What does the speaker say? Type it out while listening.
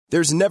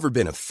There's never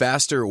been a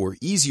faster or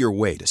easier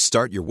way to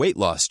start your weight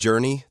loss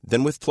journey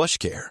than with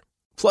PlushCare.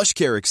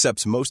 PlushCare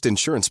accepts most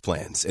insurance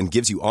plans and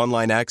gives you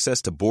online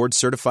access to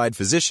board-certified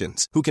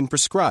physicians who can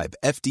prescribe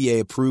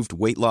FDA-approved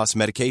weight loss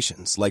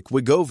medications like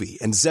Wegovy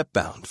and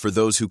Zepbound for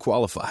those who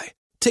qualify.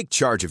 Take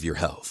charge of your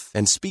health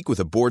and speak with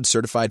a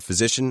board-certified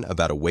physician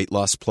about a weight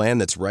loss plan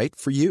that's right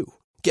for you.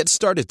 Get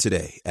started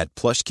today at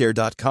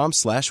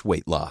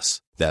plushcare.com/weight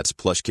loss. That's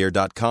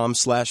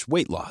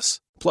plushcare.com/weight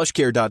loss.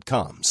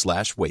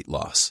 plushcare.com/weight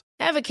loss.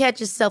 Ever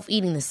catch yourself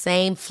eating the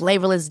same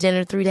flavorless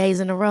dinner 3 days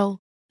in a row?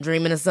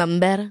 Dreaming of something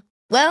better?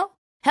 Well,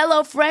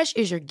 HelloFresh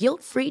is your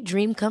guilt-free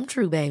dream come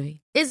true,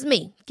 baby. It's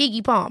me,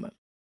 Keke Palmer.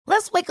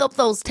 Let's wake up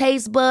those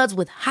taste buds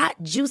with hot,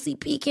 juicy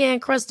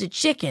pecan-crusted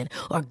chicken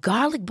or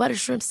garlic butter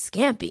shrimp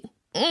scampi.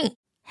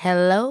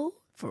 Hello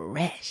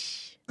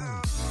Fresh.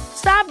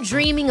 Stop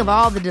dreaming of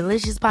all the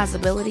delicious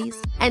possibilities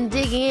and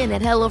dig in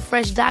at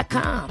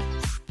HelloFresh.com.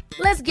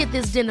 Let's get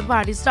this dinner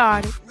party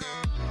started.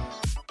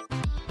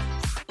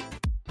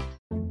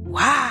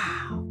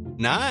 Wow.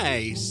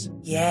 Nice.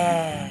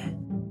 Yeah.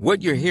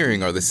 What you're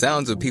hearing are the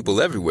sounds of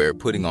people everywhere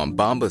putting on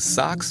Bombas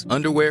socks,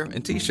 underwear,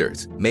 and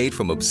T-shirts made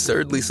from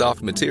absurdly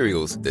soft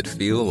materials that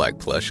feel like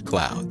plush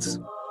clouds.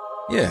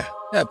 Yeah,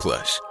 that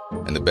plush.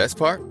 And the best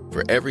part?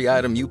 For every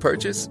item you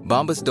purchase,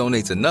 Bombas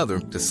donates another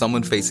to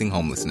someone facing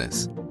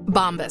homelessness.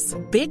 Bombas.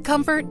 Big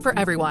comfort for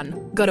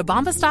everyone. Go to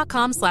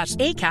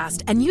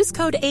bombas.com/ACAST and use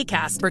code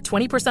ACAST for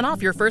 20%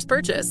 off your first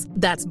purchase.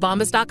 That's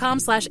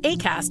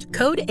bombas.com/ACAST.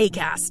 Code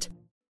ACAST.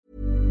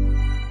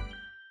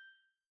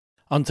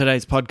 On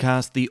today's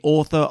podcast, the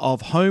author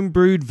of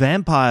Homebrewed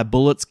Vampire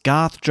Bullets,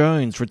 Garth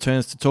Jones,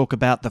 returns to talk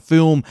about the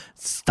film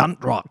Stunt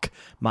Rock.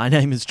 My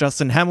name is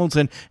Justin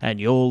Hamilton, and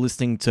you're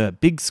listening to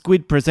Big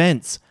Squid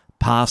Presents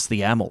Pass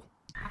the Amel.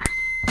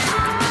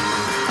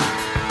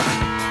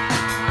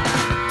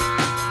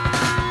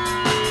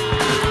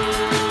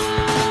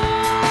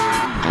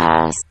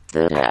 Pass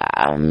the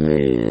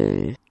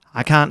Amel.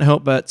 I can't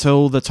help but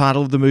tell the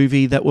title of the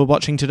movie that we're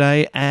watching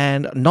today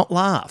and not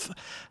laugh.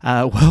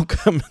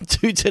 Welcome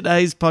to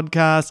today's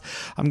podcast.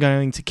 I'm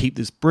going to keep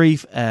this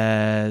brief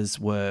as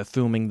we're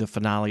filming the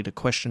finale to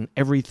Question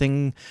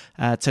Everything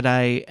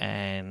today,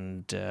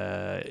 and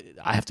I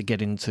have to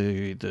get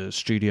into the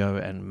studio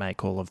and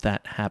make all of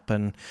that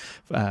happen.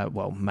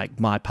 Make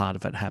my part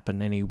of it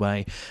happen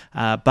anyway.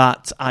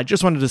 But I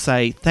just wanted to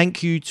say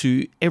thank you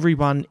to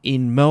everyone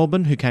in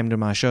Melbourne who came to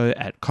my show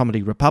at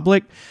Comedy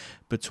Republic.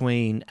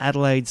 Between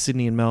Adelaide,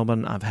 Sydney and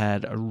Melbourne, I've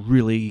had a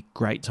really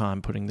great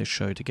time putting this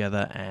show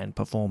together and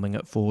performing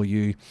it for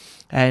you.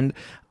 And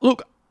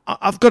look,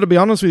 I've got to be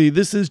honest with you,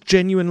 this is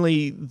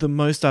genuinely the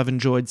most I've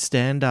enjoyed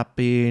stand-up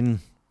in,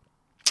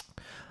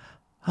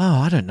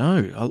 I don't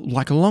know,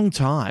 like a long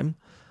time.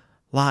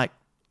 Like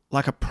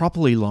a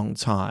properly long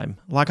time.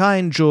 Like I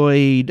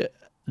enjoyed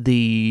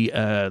the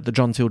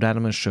John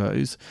Tildanimus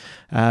shows,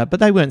 but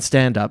they weren't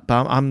stand-up.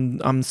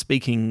 I'm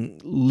speaking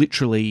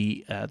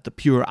literally the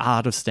pure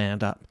art of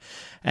stand-up,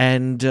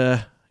 and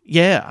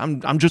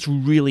I'm just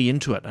really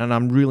into it, and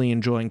I'm really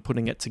enjoying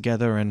putting it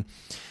together. And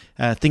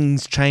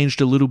things changed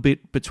a little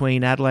bit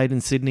between Adelaide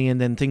and Sydney, and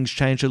then things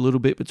changed a little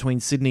bit between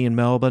Sydney and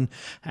Melbourne,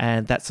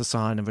 and that's a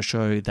sign of a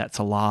show that's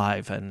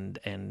alive and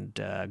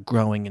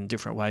growing in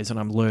different ways, and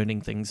I'm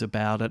learning things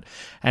about it.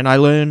 And I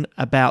learn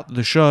about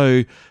the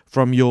show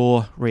from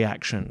your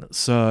reaction.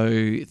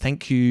 So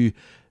thank you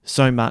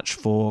so much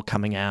for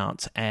coming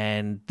out,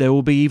 and there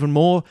will be even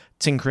more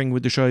tinkering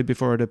with the show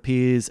before it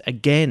appears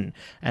again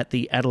at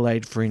the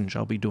Adelaide Fringe.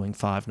 I'll be doing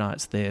 5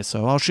 nights there,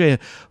 so I'll share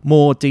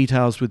more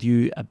details with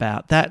you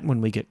about that when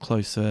we get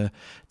closer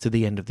to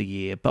the end of the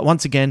year. But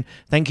once again,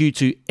 thank you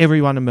to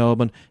everyone in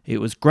Melbourne.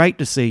 It was great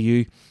to see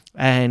you,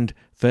 and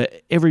for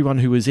everyone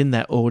who was in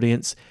that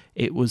audience,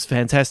 it was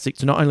fantastic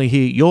to not only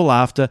hear your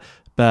laughter,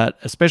 but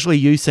especially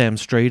you, Sam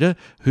Streeter,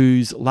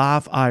 whose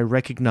laugh I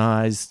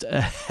recognised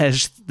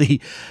as the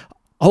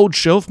old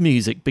shelf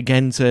music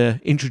began to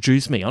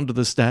introduce me onto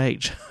the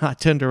stage. I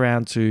turned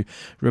around to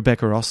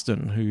Rebecca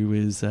Austin, who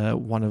is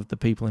one of the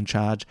people in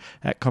charge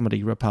at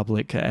Comedy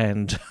Republic,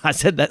 and I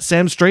said, "That's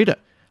Sam Streeter.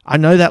 I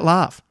know that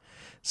laugh."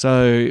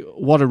 So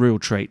what a real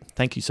treat.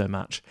 Thank you so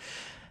much.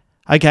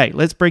 Okay,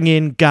 let's bring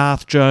in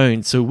Garth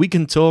Jones so we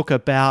can talk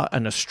about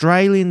an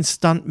Australian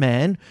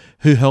stuntman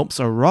who helps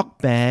a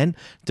rock band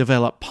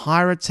develop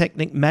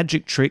pyrotechnic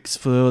magic tricks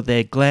for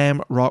their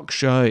glam rock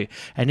show,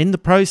 and in the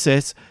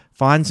process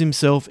finds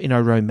himself in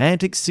a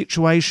romantic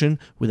situation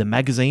with a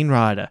magazine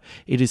writer.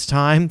 It is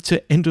time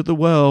to enter the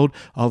world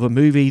of a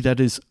movie that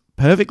is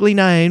perfectly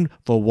named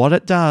for what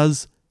it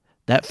does.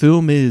 That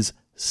film is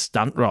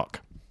Stunt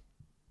Rock.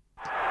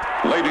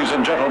 Ladies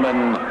and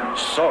gentlemen,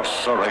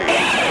 sorcery.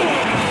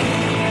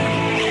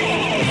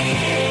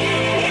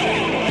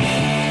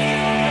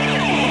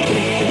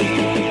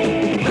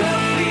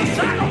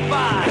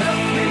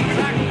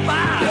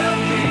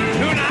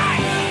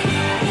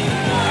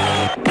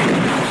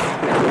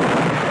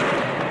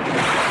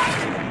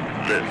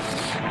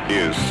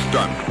 Is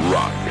Stunt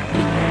Rock.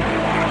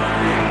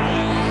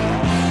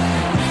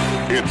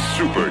 It's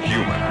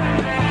superhuman.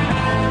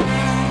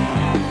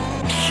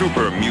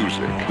 super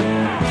music,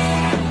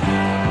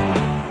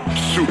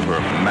 super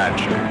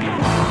magic,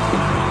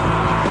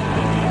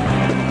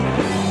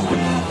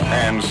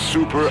 and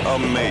super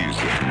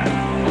amazing.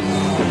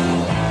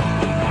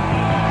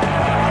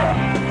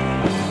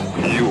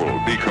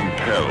 You'll be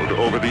compelled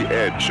over the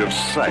edge of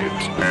sight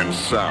and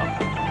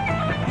sound,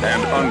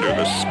 and under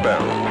the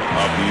spell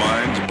of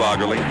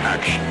mind-boggling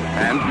action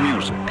and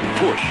music,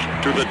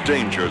 pushed to the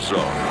danger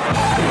zone.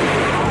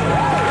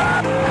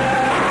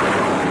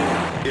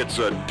 It's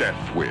a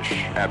death wish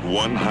at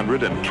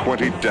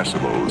 120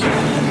 decibels. Fly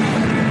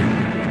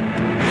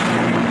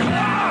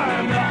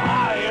the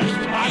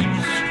highest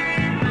heights.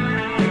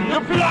 You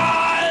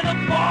fly the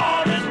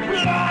farthest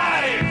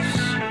flights.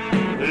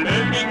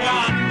 Living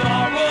on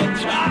borrowed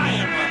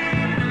time.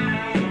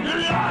 Your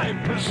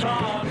life is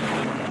hard.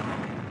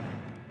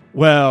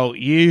 Well,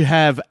 you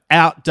have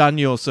outdone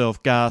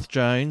yourself, Garth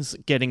Jones,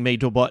 getting me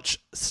to watch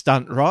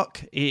Stunt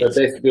Rock. The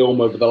best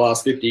film of the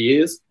last 50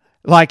 years.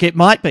 Like it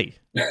might be.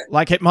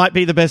 Like it might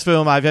be the best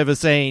film I've ever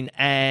seen.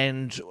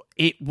 And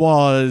it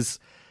was,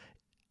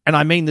 and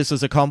I mean this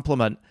as a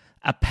compliment,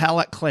 a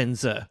palate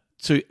cleanser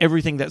to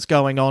everything that's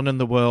going on in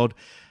the world.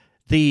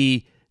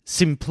 The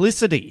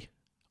simplicity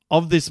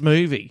of this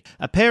movie.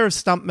 A pair of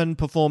stuntmen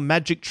perform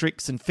magic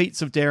tricks and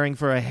feats of daring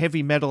for a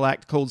heavy metal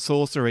act called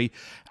Sorcery,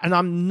 and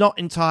I'm not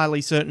entirely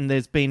certain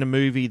there's been a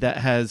movie that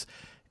has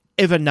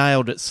ever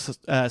nailed its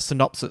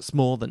synopsis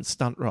more than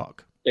Stunt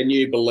Rock. Can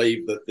you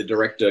believe that the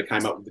director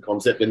came up with the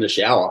concept in the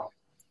shower?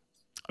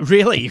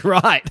 Really?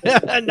 Right.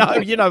 No,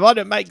 you know what?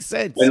 It makes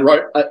sense. And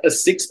wrote a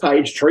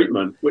 6-page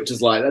treatment, which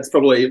is like, that's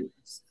probably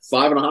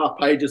 5.5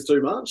 pages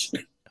too much.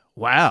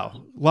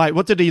 Wow. Like,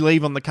 what did he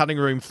leave on the cutting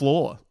room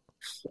floor?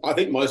 I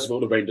think most of it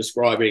would have been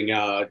describing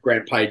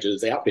Grant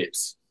Page's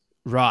outfits.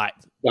 Right.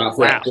 Wow.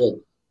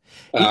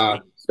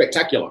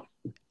 Spectacular.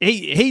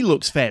 He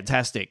looks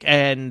fantastic,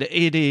 and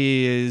it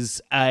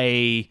is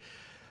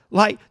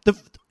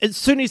as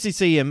soon as you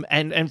see him,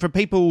 and for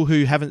people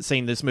who haven't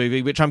seen this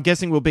movie, which I'm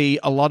guessing will be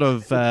a lot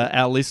of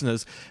our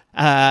listeners,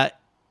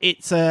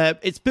 it's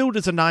billed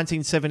as a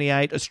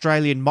 1978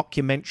 Australian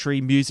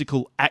mockumentary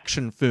musical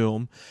action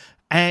film,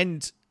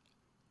 and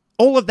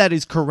all of that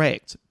is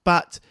correct,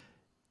 but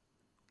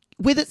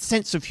with its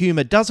sense of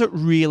humor, does it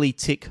really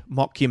tick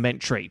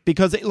mockumentary?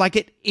 Because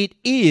it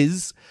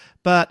is,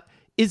 but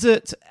is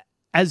it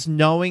as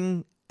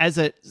knowing as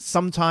it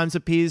sometimes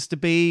appears to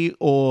be,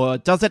 or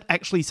does it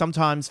actually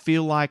sometimes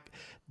feel like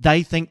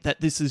they think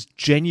that this is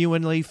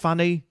genuinely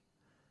funny?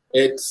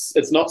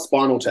 It's not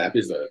Spinal Tap,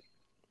 is it?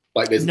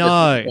 Like there's no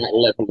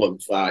that level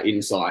of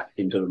insight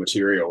into the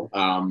material.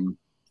 I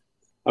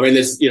mean,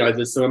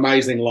 there's some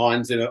amazing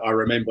lines in it. I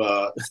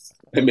remember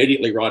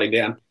immediately writing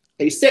down,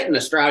 he's set an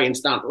Australian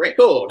stunt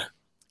record.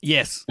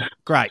 Yes,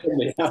 great. From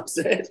the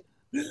outset.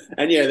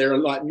 And yeah, there are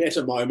like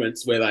meta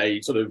moments where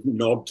they sort of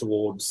nod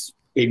towards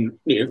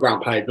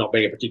Grant Page not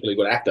being a particularly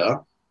good actor.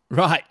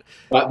 Right.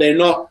 But they're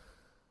not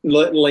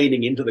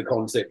leaning into the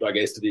concept, I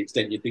guess, to the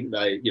extent you think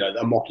a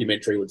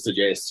mockumentary would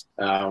suggest.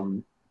 I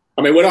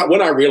mean,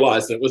 when I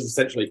realised that it was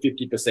essentially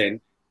 50%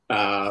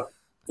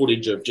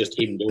 footage of just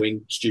him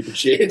doing stupid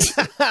shit.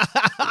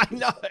 I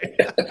know.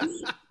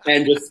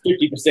 And just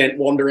 50%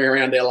 wandering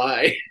around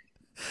LA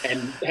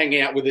and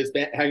hanging out with this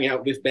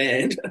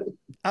band.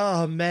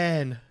 Oh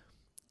man.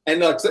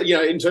 And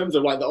in terms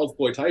of like the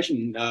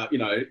exploitation,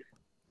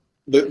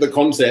 the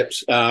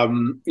concept,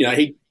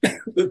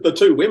 the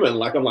two women,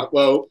 like I'm like,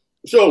 well,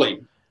 surely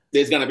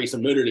there's going to be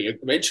some nudity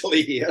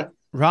eventually here.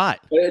 Right.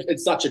 But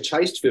it's such a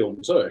chaste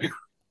film too.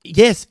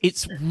 Yes,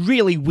 it's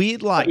really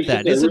weird like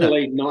that, isn't it?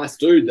 Really nice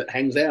dude that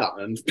hangs out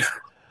and.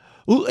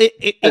 Well,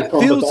 it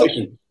feels.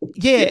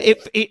 Yeah,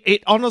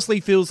 it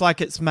honestly feels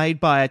like it's made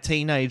by a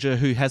teenager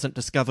who hasn't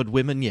discovered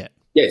women yet.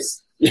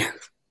 Yes, yeah,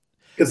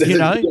 because there's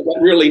that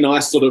really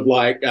nice sort of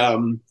like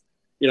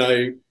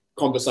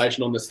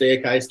conversation on the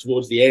staircase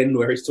towards the end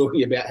where he's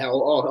talking about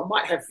how I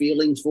might have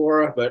feelings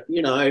for her, but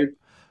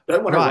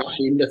don't want to rush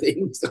into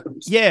things.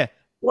 Yeah,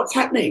 what's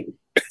happening?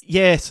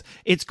 Yes,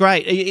 it's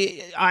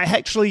great. I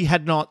actually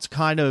had not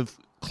kind of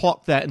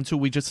clocked that until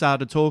we just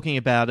started talking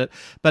about it,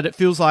 but it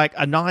feels like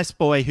a nice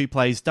boy who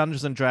plays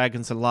Dungeons and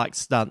Dragons and likes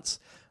stunts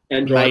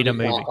and made a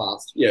movie.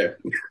 Fast. Yeah.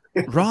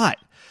 Right.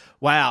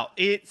 Wow.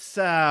 It's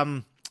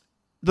the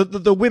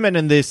women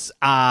in this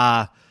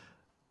are.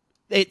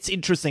 It's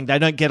interesting. They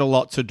don't get a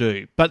lot to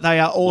do, but they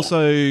are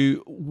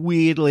also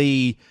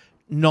weirdly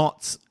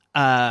not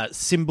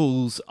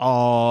symbols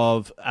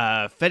of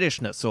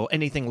fetishness or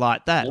anything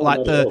like that. No,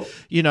 like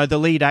the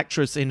lead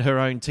actress in her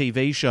own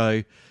TV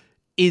show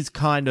is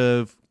kind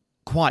of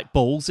quite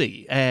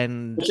ballsy,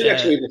 and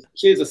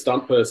she's a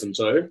stunt person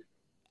too.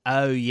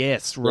 Oh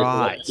yes,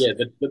 right.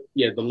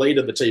 The lead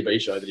of the TV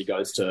show that he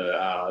goes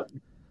to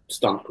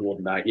stunt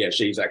coordinate. Yeah,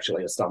 she's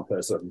actually a stunt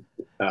person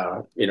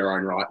in her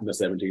own right in the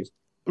 70s.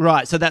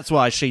 Right, so that's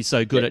why she's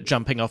so good at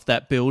jumping off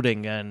that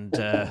building and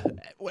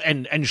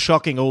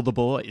shocking all the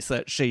boys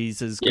that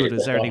she's as good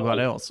as anyone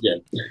else. Yeah.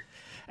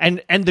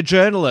 And the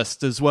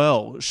journalist as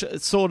well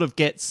sort of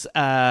gets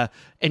an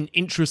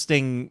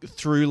interesting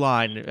through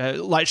line.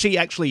 Like she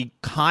actually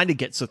kind of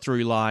gets a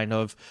through line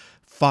of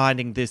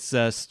finding this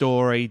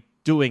story,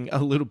 doing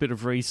a little bit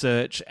of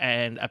research,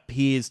 and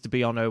appears to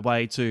be on her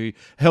way to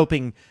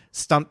helping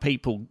stunt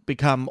people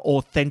become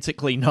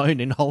authentically known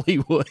in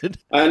Hollywood.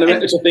 And I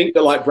meant to think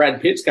that like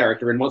Brad Pitt's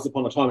character in Once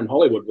Upon a Time in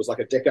Hollywood was like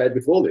a decade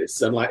before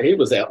this, and like he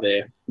was out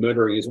there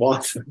murdering his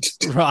wife,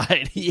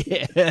 right?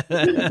 Yeah,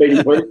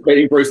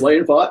 beating Bruce Lee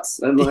in fights,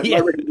 and like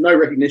no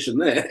recognition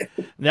there.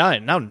 No,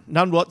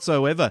 none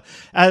whatsoever.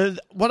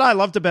 What I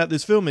loved about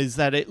this film is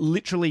that it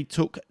literally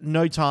took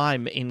no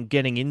time in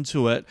getting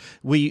into it.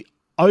 We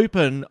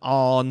open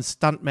on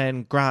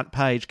stuntman Grant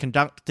Page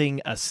conducting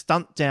a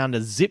stunt down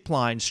a zip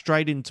line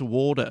straight into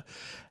water.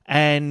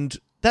 And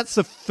that's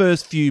the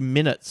first few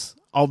minutes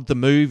of the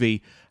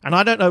movie. And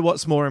I don't know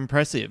what's more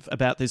impressive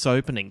about this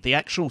opening, the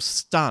actual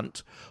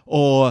stunt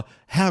or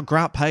how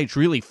Grant Page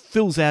really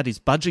fills out his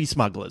budgie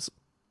smugglers.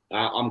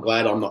 I'm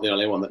glad I'm not the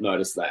only one that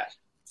noticed that.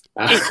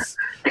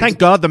 Thank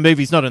God the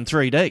movie's not in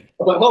 3D.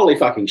 But holy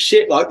fucking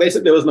shit, like they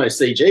said there was no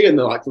CG in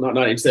the like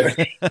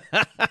 1970s.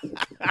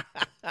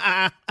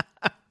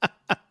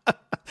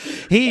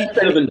 That's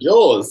better than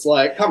Jaws.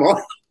 Like, come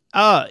on.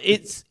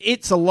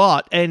 It's a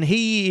lot, and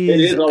he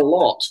is. It is a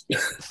lot.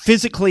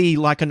 Physically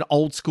like an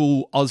old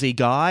school Aussie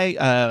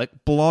guy,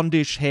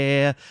 blondish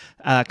hair,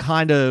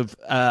 kind of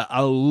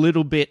a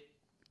little bit,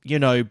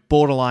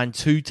 borderline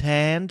too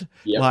tanned.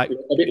 Yeah, like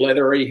a bit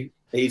leathery.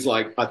 He's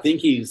like, I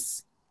think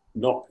he's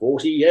not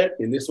 40 yet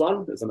in this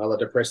one. There's another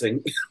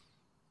depressing.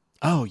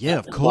 Oh yeah,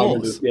 of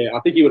course. Yeah, I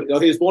think he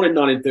was born in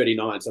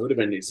 1939, so it would have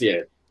been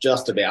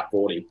just about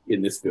 40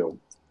 in this film.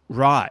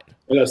 Right.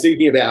 And I was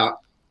thinking about,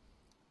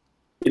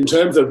 in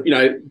terms of,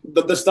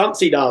 the stunts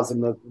he does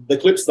and the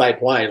clips they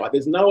play, like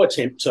there's no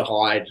attempt to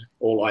hide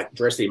or like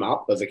dress him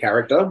up as a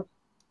character.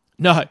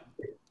 No. And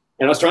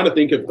I was trying to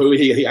think of who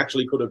he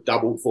actually could have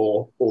doubled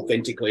for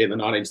authentically in the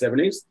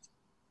 1970s.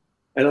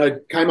 And I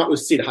came up with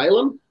Sid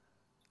Halen.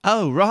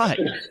 Oh, right.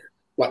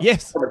 Like,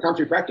 yes. From a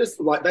country practice,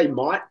 like they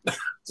might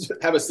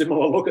have a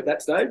similar look at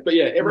that stage. But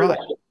yeah, everyone,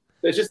 right.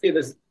 There's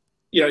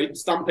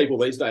stunt people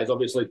these days,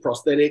 obviously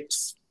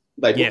prosthetics.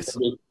 They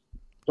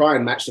try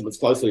and match them as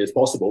closely as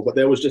possible, but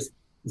there was just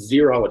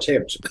zero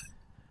attempt.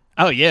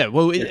 Oh yeah,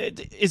 well,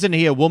 isn't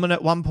he a woman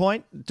at one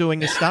point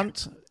doing a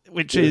stunt,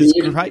 which is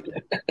great?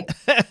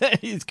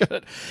 He's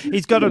got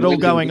it all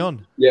going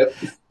on. Yep.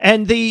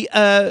 And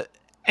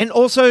and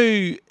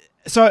also,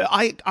 so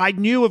I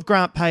knew of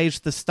Grant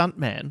Page, the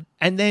stuntman,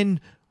 and then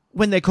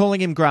when they're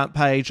calling him Grant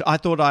Page, I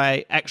thought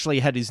I actually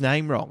had his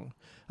name wrong.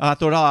 I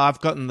thought,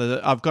 I've gotten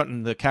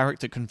the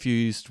character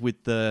confused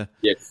with the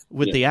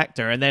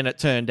actor, and then it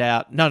turned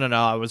out, no,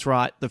 I was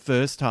right the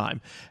first time,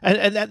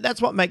 and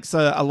that's what makes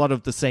a lot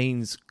of the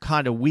scenes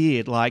kind of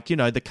weird. Like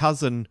the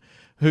cousin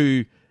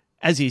who,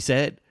 as you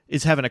said,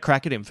 is having a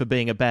crack at him for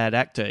being a bad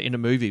actor in a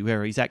movie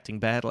where he's acting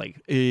badly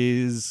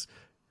is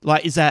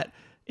that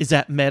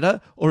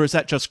meta or is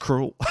that just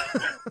cruel?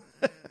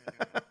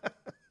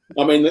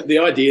 I mean, the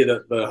idea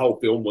that the whole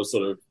film was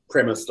sort of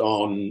premised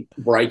on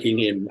breaking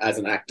him as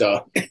an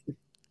actor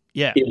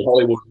in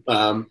Hollywood,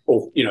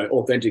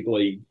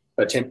 authentically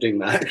attempting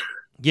that.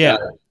 Yeah.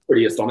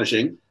 Pretty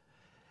astonishing.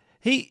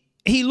 He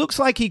looks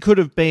like he could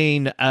have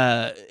been,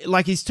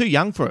 like he's too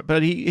young for it,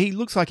 but he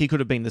looks like he could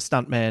have been the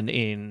stuntman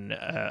in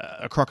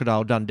a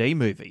Crocodile Dundee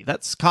movie.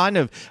 That's kind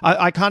of,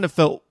 I kind of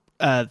felt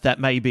that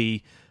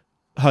maybe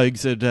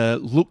Hogs had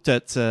looked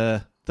at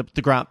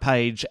the Grant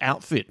Page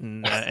outfit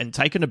and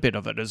taken a bit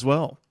of it as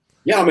well.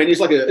 Yeah, I mean, it's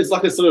like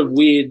a sort of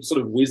weird,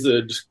 sort of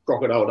wizard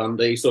Crocodile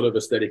Dundee sort of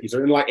aesthetic.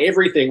 And like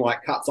everything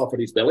like cuts off at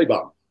his belly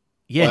button.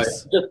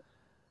 Yes. Like, just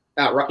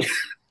outright.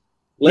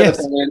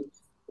 Leather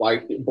pants,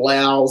 like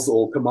blouse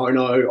or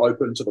kimono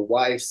open to the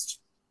waist.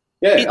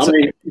 Yeah,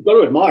 you've got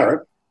to admire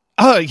it.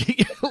 Oh,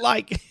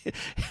 like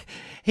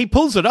he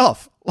pulls it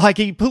off. Like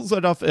he pulls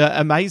it off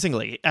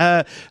amazingly.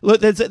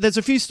 Look, there's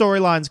a few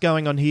storylines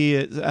going on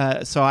here,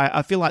 so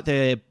I feel like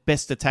they're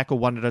best to tackle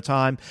one at a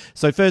time.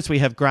 So first we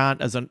have Grant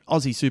as an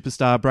Aussie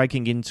superstar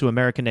breaking into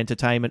American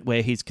entertainment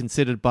where he's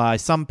considered by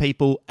some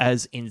people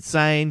as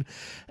insane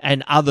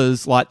and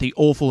others, like the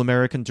awful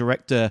American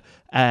director,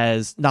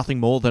 as nothing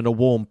more than a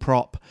warm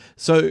prop.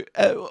 So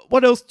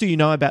what else do you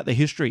know about the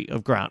history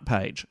of Grant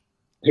Page?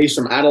 He's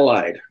from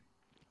Adelaide.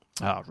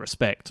 Oh,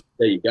 respect.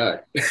 There you go.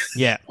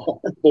 Yeah.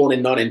 Born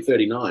in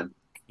 1939.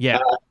 Yeah.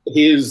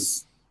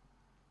 His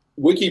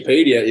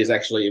Wikipedia is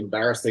actually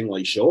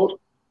embarrassingly short.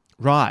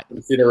 Right.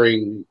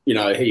 Considering, he's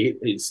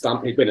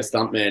been a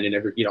stuntman in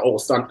every, or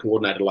stunt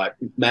coordinator like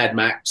Mad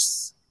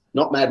Max,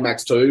 not Mad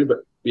Max 2, but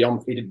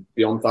he did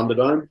Beyond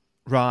Thunderdome.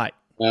 Right.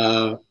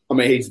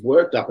 He's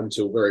worked up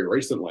until very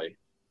recently,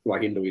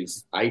 like into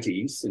his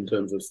 80s in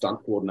terms of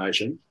stunt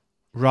coordination.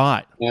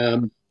 Right.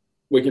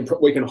 We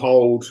can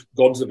hold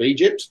Gods of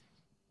Egypt.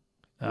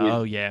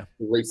 Oh yeah,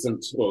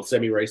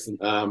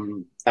 semi-recent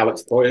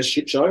Alex Proyas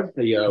shit show.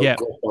 He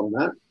worked on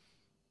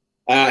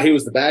that. He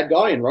was the bad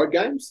guy in Road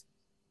Games.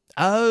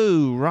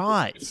 Oh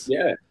right.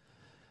 Yeah.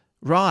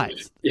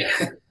 Right. Yeah.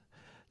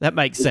 That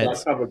makes which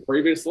sense. I covered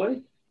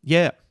previously.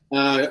 Yeah.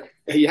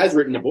 He has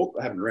written a book.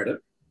 I haven't read it.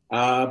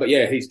 But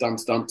yeah, he's done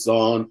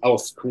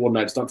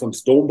coordinated stunts on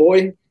Storm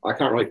Boy. I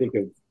can't really think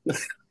of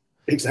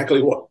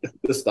exactly what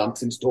the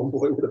stunts in Storm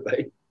Boy would have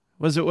been.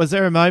 Was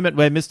there a moment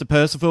where Mr.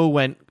 Percival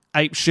went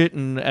ape shit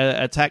and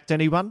attacked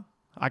anyone?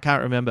 I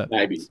can't remember.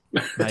 Maybe.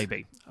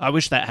 Maybe. I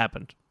wish that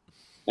happened.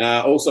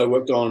 Also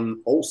worked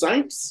on All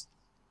Saints.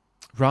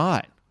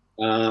 Right.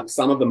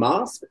 Son of the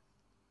Mask.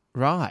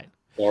 Right.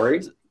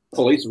 Sorry.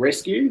 Police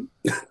Rescue.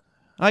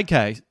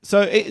 Okay.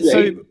 So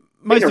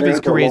most of his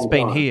career's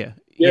been here.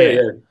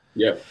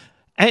 Yeah.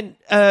 And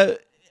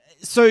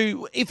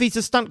so if he's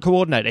a stunt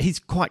coordinator, he's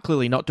quite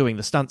clearly not doing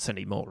the stunts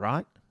anymore,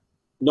 right?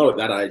 Not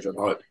at that age, I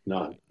hope.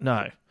 No.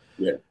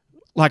 Yeah.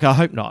 Like, I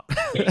hope not.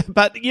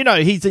 But,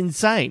 he's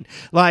insane.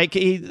 Like,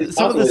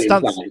 some of the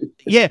stunts... Insane.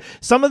 Yeah,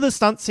 some of the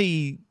stunts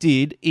he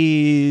did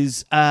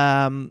is,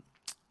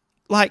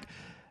 like...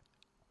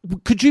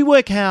 Could you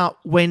work out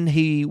when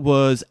he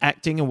was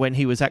acting and when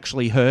he was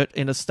actually hurt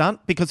in a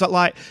stunt? Because,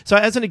 so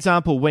as an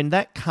example, when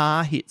that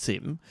car hits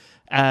him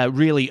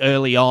really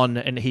early on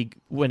and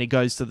when he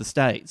goes to the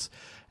States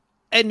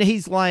and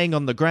he's laying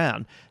on the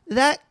ground,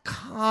 that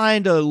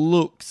kind of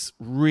looks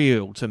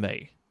real to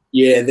me.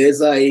 Yeah,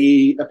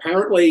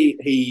 apparently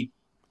he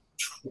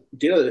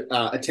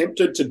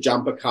attempted to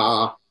jump a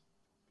car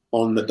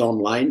on the Don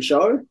Lane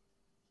show.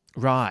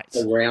 Right.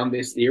 Around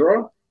this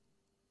era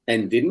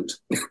and didn't.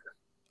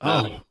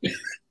 Oh,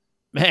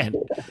 man.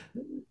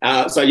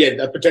 So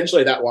yeah,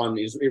 potentially that one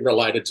is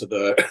related to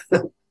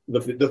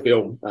the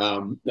film.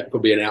 That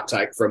could be an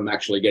outtake from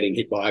actually getting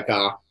hit by a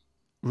car.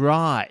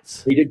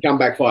 Right. He did come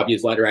back 5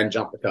 years later and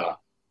jump the car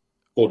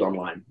for Don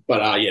Lane. But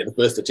the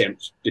first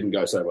attempt didn't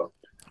go so well.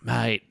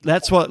 Mate,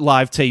 that's what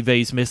live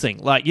TV's missing.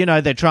 Like,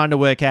 they're trying to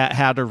work out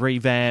how to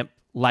revamp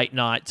late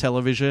night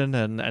television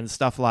and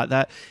stuff like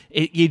that.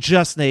 You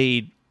just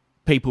need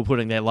people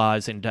putting their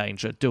lives in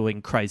danger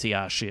doing crazy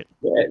ass shit.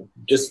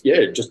 Just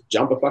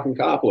jump a fucking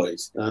car,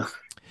 please.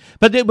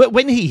 But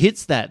when he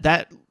hits that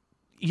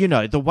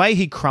the way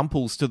he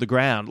crumples to the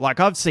ground, like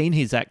I've seen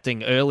his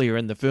acting earlier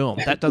in the film,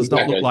 that does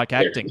not look like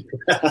acting.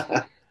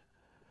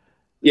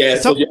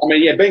 Yeah,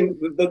 being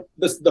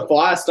the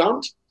fire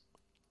stunt.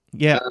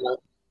 Yeah,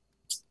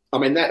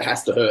 that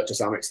has to hurt to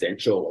some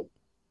extent, surely.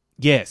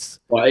 Yes.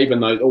 Well, even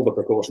though all the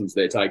precautions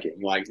they're taking,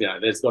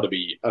 there's got to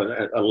be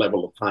a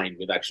level of pain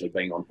with actually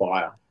being on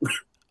fire.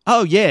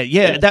 Oh,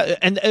 yeah.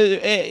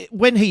 That,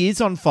 when he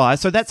is on fire,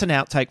 so that's an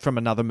outtake from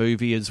another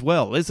movie as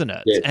well, isn't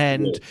it?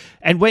 Yes,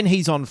 and when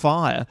he's on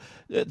fire,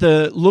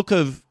 the look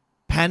of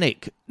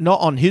panic,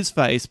 not on his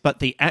face, but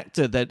the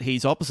actor that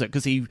he's opposite,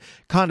 because he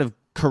kind of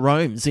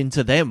caroms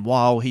into them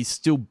while he's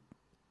still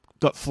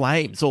got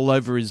flames all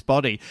over his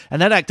body.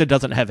 And that actor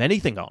doesn't have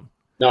anything on.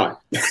 No.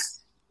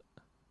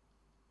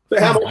 But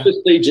how much does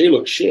CG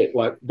look shit?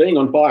 Like, being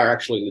on fire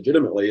actually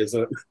legitimately it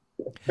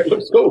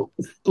looks cool.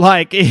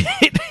 Like,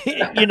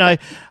 I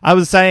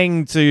was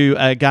saying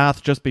to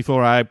Garth just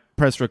before I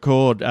pressed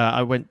record,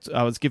 I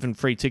was given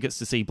free tickets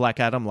to see Black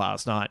Adam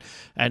last night,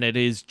 and it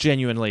is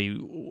genuinely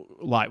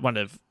like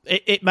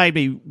it made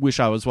me wish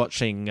I was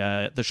watching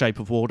The Shape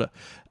of Water.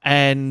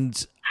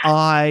 And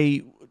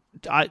I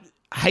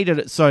hated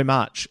it so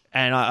much,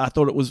 and I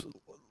thought it was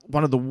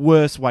one of the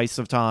worst wastes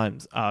of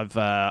times I've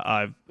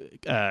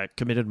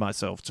committed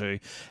myself to.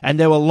 And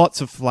there were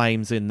lots of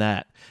flames in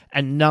that,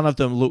 and none of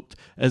them looked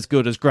as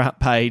good as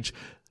Grant Page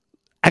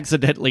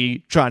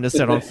accidentally trying to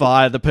set on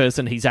fire the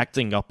person he's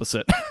acting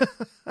opposite.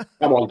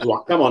 Come on,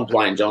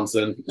 Dwayne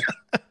Johnson.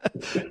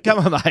 Come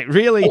on, mate,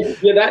 really?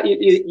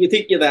 You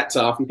think you're that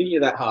tough, you think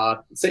you're that hard,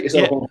 set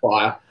yourself on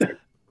fire.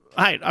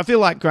 Mate, I feel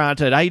like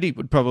Grant at 80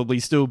 would probably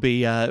still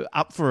be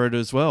up for it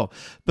as well.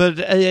 But,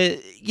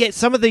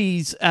 some of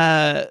these...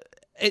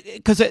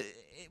 Because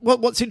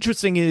what's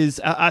interesting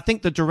is I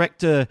think the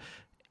director,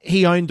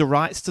 he owned the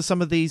rights to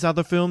some of these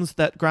other films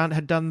that Grant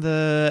had done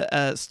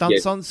the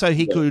stunts on, so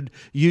he could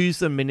use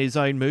them in his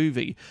own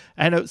movie.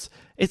 And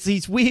it's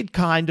these weird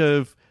kind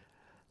of...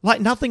 Like,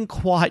 nothing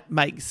quite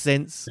makes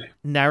sense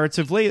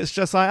narratively. It's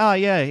just like, oh,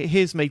 yeah,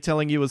 here's me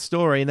telling you a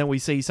story, and then we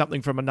see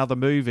something from another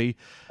movie.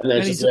 And then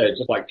it just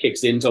like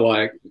kicks into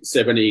like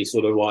 70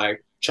 sort of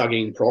like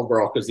chugging prog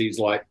rock as he's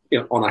like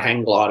on a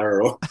hang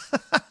glider. Or...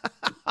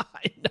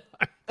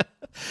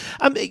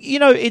 I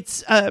know.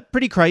 It's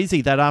pretty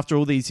crazy that after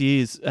all these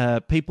years,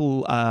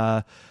 people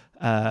kind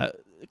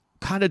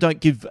of don't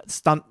give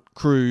stunt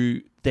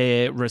crew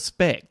their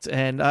respect.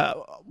 And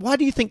why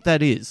do you think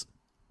that is?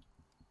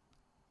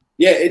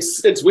 Yeah,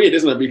 it's weird,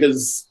 isn't it?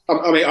 Because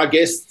I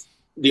guess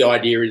the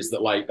idea is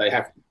that like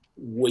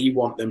we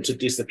want them to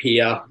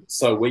disappear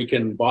so we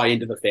can buy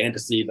into the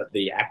fantasy that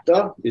the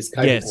actor is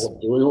capable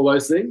of doing all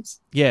those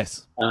things.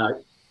 Yes.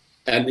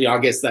 And I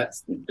guess that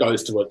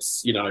goes to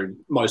its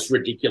most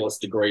ridiculous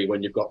degree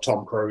when you've got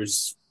Tom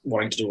Cruise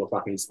wanting to do a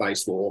fucking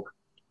spacewalk.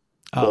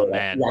 Oh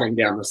man, running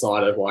down the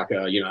side of like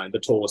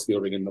the tallest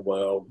building in the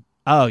world.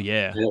 Oh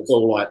yeah, and it's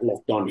all like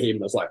locked on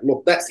him. It's like,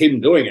 look, that's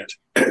him doing it.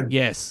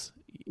 Yes.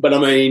 But I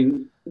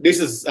mean, this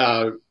is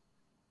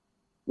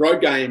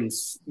Road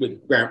Games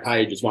with Grant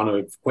Page is one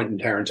of Quentin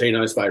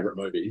Tarantino's favorite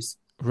movies.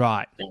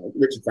 Right.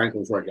 Richard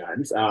Franklin's Road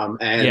Games.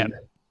 Tarantino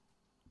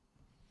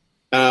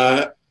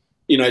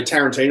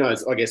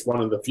is, I guess,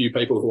 one of the few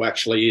people who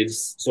actually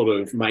is sort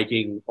of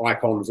making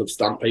icons of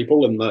stunt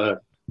people in the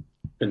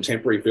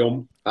contemporary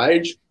film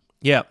age.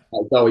 Yeah.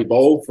 Zoe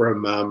Ball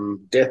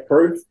from Death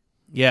Proof.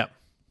 Yeah.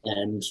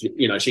 And,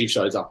 she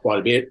shows up quite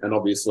a bit. And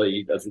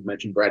obviously, as we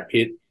mentioned, Brad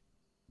Pitt,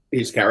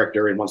 his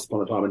character in Once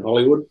Upon a Time in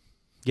Hollywood.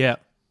 Yeah.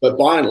 But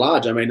by and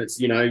large, I mean, it's,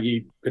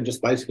 you can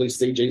just basically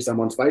CG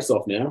someone's face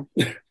off now.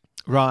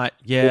 Right,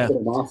 yeah. Put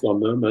a mask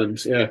on them, and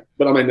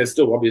but I mean, there's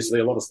still obviously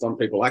a lot of stunt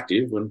people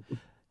active, and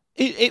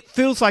it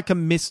feels like a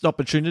missed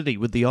opportunity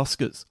with the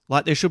Oscars.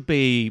 Like there should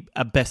be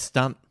a best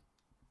stunt.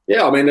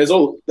 Yeah, I mean, the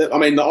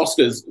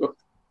Oscars.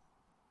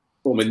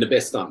 Well, I mean, the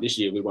best stunt this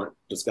year. We won't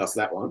discuss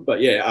that one, but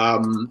yeah,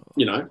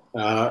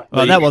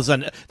 that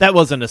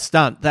wasn't a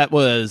stunt. That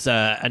was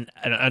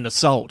an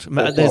assault.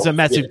 There's a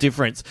massive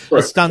difference.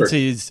 A stunt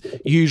is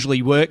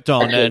usually worked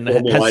on and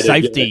has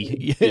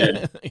safety.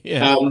 Yeah.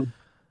 Yeah.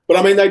 But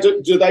I mean,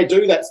 do they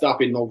do that stuff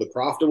in all the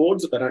craft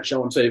awards that they don't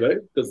show on TV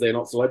because they're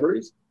not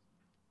celebrities?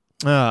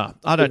 I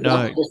don't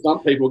know.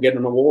 Stunt people get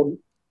an award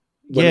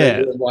when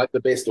they're doing, like the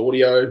best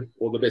audio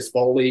or the best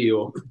Foley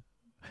or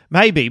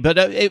maybe, but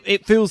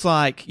it feels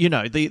like the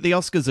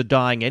Oscars are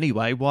dying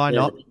anyway. Why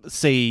not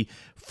see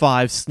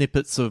 5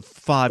 snippets of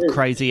 5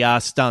 crazy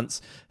ass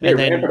stunts and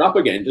then ramp it up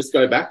again? Just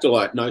go back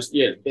to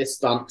best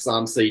stunts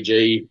on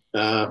CG.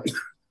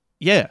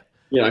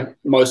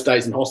 Most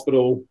days in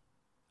hospital.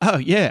 Oh,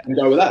 yeah. And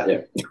go with that,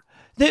 yeah.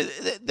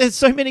 There's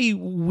so many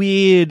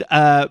weird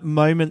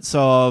moments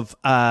of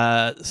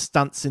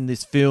stunts in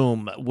this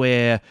film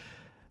where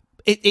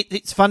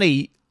it's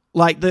funny,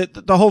 like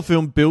the whole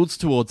film builds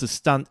towards a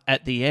stunt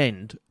at the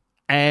end,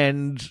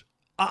 and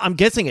I'm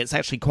guessing it's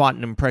actually quite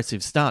an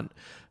impressive stunt,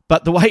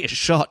 but the way it's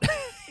shot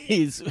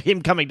is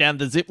him coming down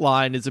the zip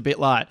line is a bit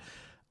like,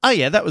 oh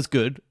yeah, that was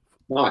good.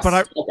 Nice.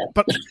 But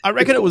I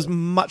reckon it was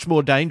much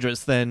more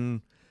dangerous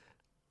than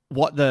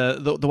what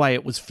the way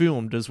it was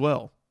filmed as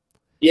well.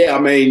 Yeah, I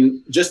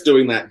mean, just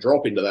doing that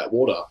drop into that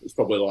water is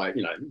probably like,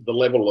 the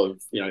level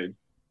of, the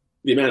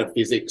amount of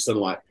physics and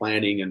like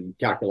planning and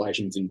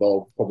calculations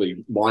involved,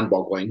 probably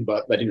mind-boggling,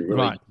 but they didn't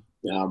really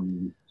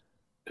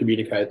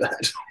communicate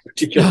that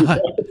particularly.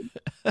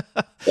 My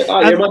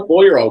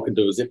 4-year-old can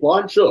do a zip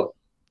line, sure.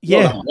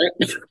 Yeah.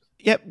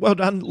 Yep, well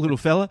done, little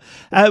fella.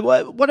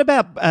 What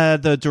about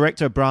the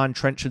director, Brian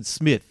Trenchard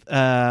Smith?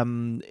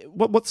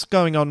 What's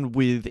going on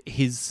with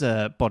his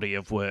body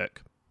of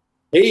work?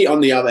 He,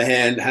 on the other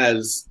hand,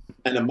 has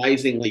an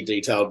amazingly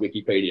detailed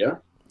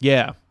Wikipedia.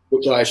 Yeah.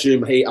 Which I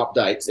assume he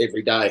updates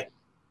every day.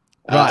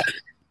 Right.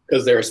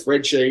 Because there are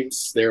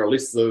spreadsheets, there are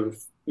lists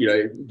of,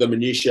 the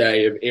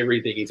minutiae of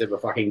everything he's ever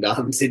fucking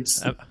done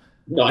since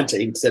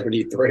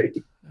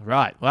 1973.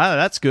 Right. Wow,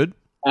 that's good.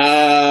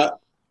 I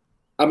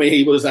mean,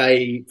 he was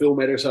a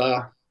film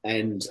editor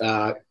and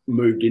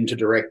moved into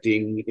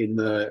directing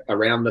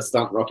around the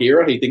stunt rock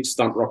era. He thinks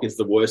stunt rock is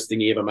the worst thing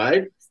he ever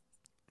made.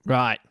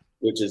 Right.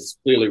 Which is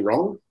clearly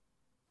wrong.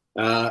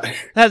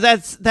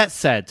 That's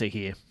sad to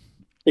hear.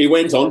 He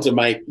went on to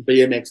make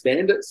BMX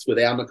Bandits with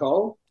Al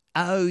Nicole.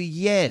 Oh,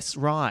 yes,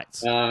 right.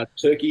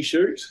 Turkey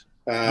Shoot,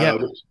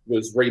 which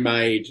was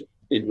remade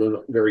in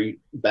a very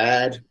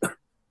bad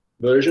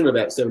version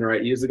about 7 or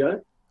 8 years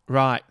ago.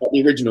 Right. But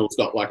the original's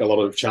got like a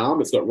lot of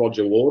charm. It's got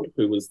Roger Ward,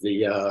 who was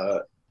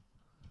the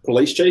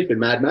police chief in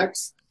Mad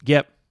Max.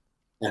 Yep.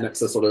 And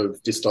it's a sort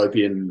of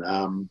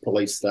dystopian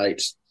police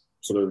state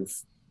sort of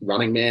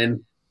running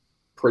man,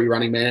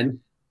 pre-running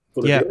man.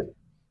 Yeah.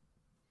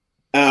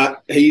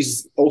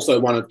 He's also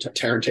one of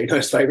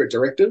Tarantino's favorite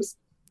directors.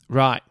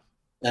 Right.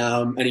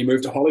 And he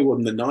moved to Hollywood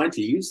in the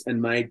 90s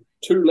and made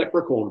 2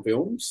 Leprechaun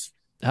films.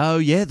 Oh,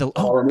 yeah.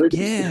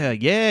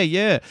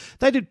 Yeah.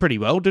 They did pretty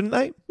well, didn't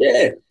they?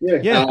 Yeah.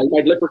 He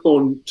made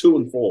Leprechaun 2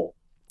 and 4.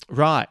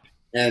 Right.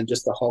 And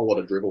just a whole lot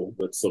of dribble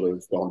that's sort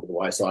of gone to the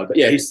wayside. But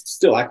yeah, he's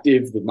still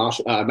active.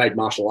 Made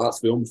martial arts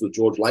films with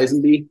George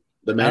Lazenby,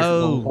 the man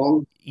from Hong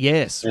Kong.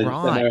 Yes, and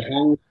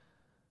right.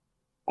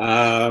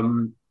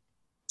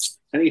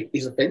 And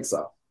he's a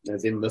fencer,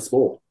 as in the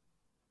sport.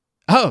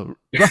 Oh,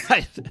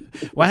 right.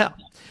 Wow.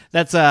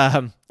 That's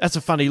a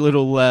funny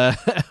little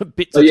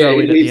bit to throw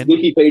in at the end.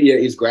 Wikipedia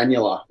is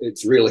granular.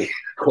 It's really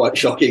quite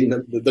shocking.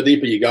 The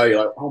deeper you go,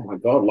 you're like, oh my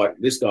God, like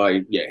this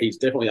guy, he's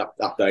definitely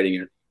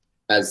updating it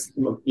as,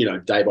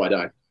 day by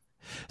day.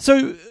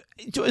 So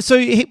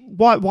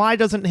why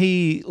doesn't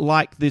he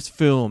like this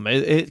film?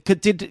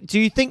 Do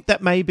you think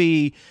that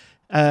maybe,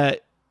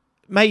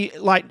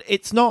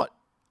 it's not,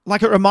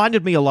 like it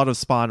reminded me a lot of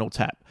Spinal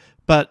Tap,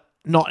 but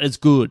not as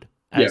good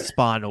as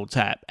Spinal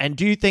Tap. And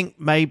do you think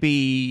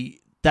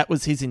maybe that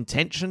was his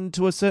intention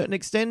to a certain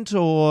extent,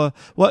 or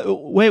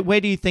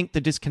where do you think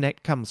the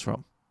disconnect comes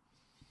from?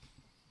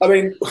 I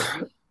mean,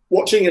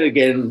 watching it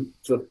again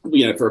for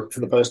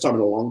the first time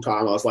in a long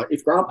time, I was like,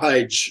 if Grant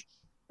Page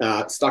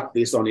stuck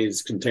this on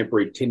his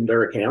contemporary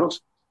Tinder account,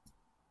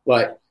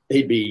 like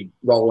he'd be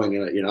rolling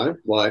in it,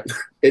 like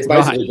it's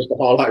basically just a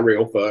highlight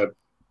reel for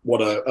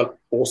what a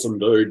awesome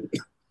dude.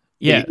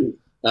 Yeah.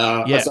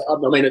 So,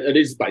 I mean, it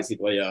is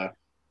basically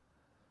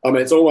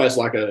it's almost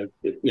like a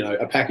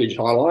package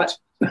highlight,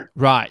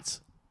 Right.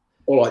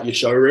 or like your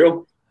show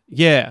reel.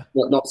 Yeah.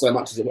 Not so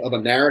much of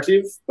a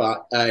narrative,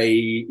 but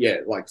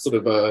sort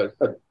of a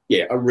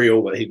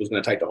reel that he was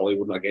going to take to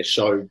Hollywood and I guess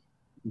show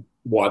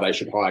why they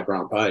should hire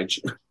Grant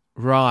Page.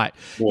 Right.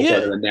 More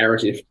so than a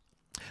narrative.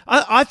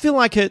 I feel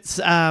like it's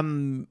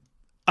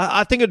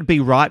I think it'd be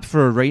ripe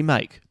for a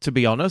remake, to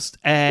be honest.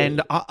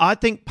 And I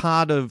think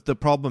part of the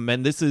problem,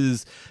 and this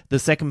is the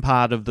second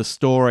part of the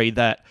story,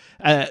 that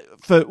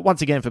for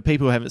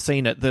people who haven't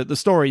seen it, the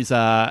stories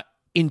are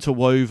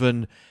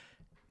interwoven,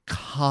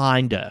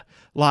 kinda.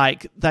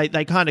 Like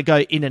they kind of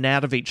go in and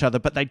out of each other,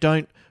 but they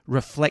don't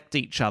reflect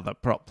each other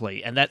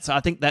properly. And I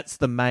think that's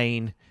the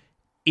main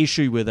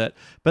issue with it.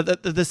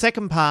 But the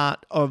second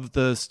part of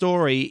the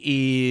story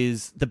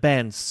is the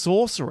band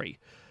Sorcery.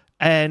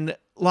 And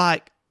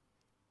like,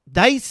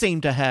 they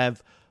seem to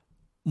have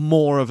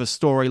more of a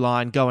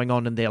storyline going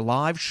on in their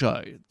live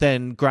show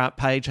than Grant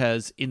Page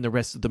has in the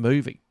rest of the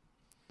movie.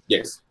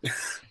 Yes.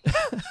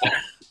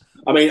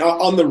 I mean,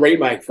 on the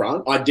remake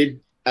front, I did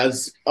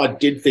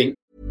think.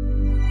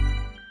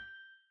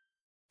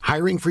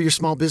 Hiring for your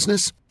small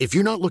business? If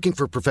you're not looking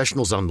for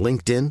professionals on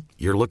LinkedIn,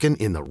 you're looking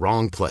in the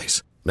wrong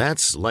place.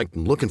 That's like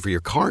looking for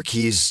your car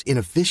keys in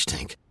a fish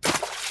tank.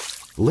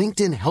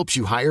 LinkedIn helps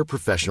you hire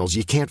professionals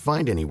you can't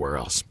find anywhere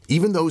else,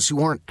 even those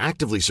who aren't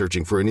actively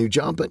searching for a new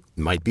job but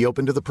might be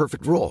open to the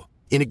perfect role.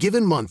 In a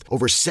given month,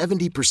 over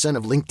 70%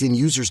 of LinkedIn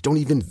users don't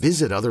even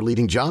visit other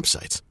leading job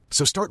sites.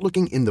 So start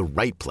looking in the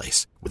right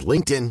place. With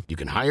LinkedIn, you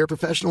can hire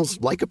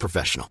professionals like a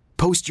professional.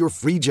 Post your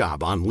free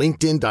job on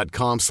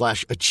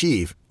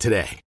linkedin.com/achieve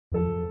today.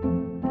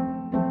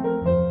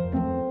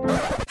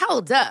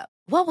 Hold up.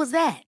 What was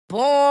that?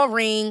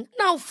 Boring.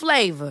 No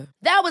flavor.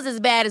 That was as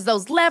bad as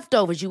those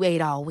leftovers you ate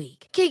all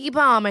week. Keke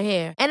Palmer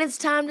here. And it's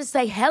time to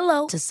say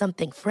hello to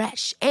something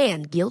fresh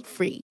and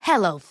guilt-free.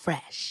 Hello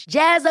Fresh.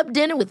 Jazz up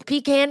dinner with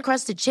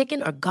pecan-crusted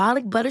chicken or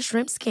garlic butter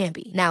shrimp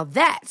scampi. Now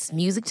that's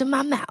music to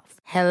my mouth.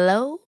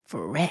 Hello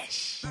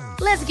Fresh.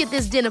 Let's get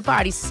this dinner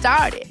party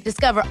started.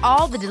 Discover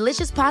all the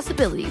delicious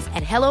possibilities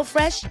at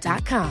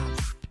HelloFresh.com.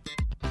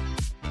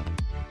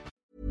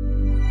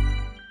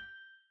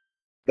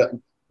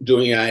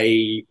 Doing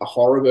a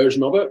horror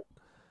version of it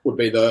would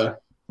be the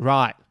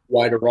right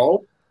way to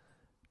roll,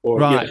 or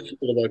right. Sort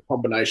of a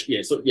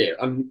combination.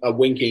 A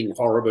winking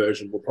horror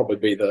version would probably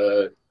be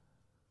the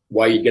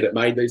way you get it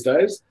made these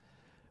days.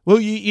 Well,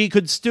 you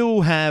could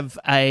still have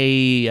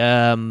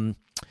a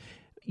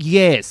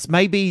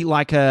maybe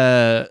like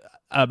a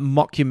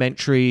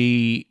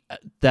mockumentary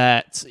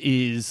that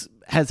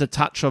has a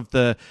touch of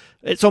the.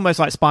 It's almost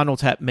like Spinal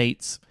Tap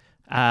meets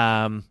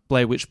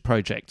Blair Witch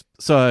Project.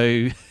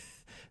 So.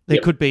 There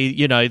could be,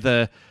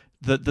 the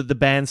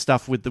band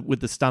stuff with the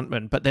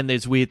stuntmen, but then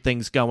there's weird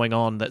things going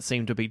on that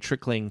seem to be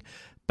trickling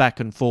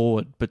back and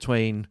forward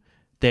between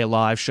their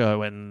live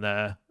show and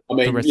the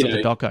rest of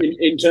the doco.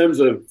 In terms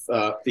of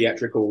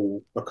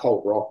theatrical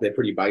occult rock, they're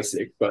pretty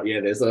basic, but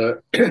there's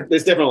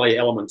there's definitely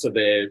elements of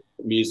their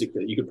music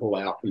that you could pull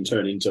out and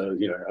turn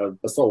into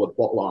a solid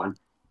plot line.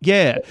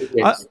 Yeah,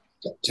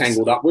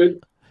 tangled up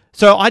with.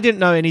 So I didn't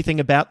know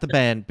anything about the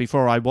band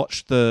before I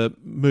watched the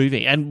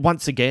movie, and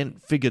once again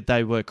figured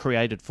they were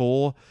created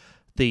for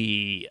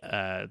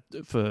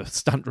for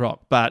stunt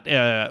rock, but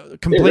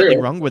completely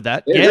wrong with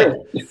that.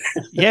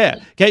 Yeah.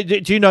 Okay,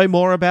 do you know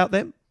more about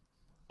them?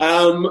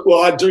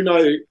 Well, I do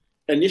know.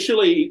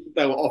 Initially,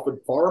 they were offered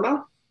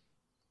Foreigner.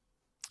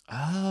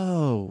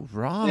 Oh,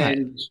 right.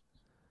 And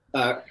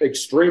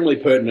extremely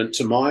pertinent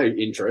to my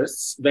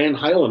interests, Van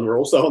Halen were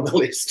also on the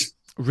list.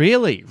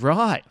 Really?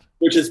 Right.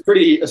 Which is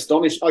pretty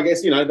astonishing. I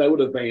guess, they would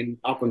have been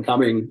up and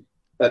coming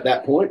at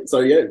that point. So,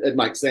 it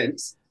makes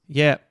sense.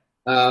 Yeah.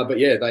 But,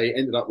 they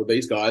ended up with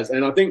these guys.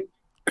 And I think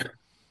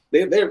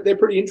they're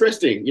pretty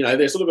interesting.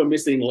 They're sort of a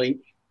missing link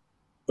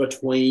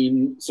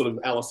between sort of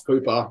Alice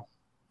Cooper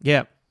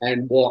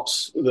and what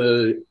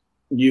the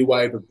new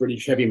wave of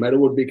British heavy metal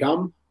would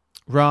become.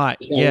 Right,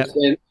 yeah.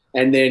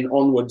 And then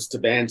onwards to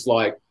bands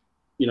like,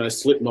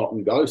 Slipknot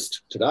and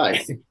Ghost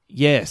today.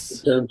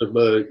 Yes. In terms of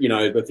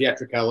the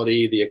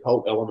theatricality, the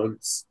occult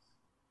elements,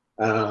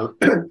 some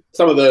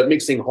of the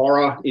mixing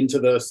horror into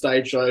the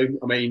stage show.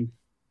 I mean,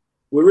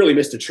 we really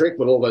missed a trick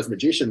with all those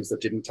magicians that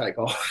didn't take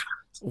off.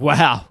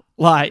 Wow.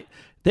 Like,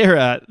 there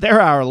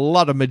are a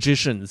lot of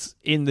magicians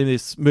in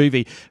this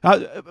movie.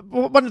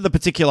 One of the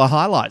particular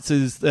highlights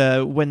is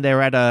when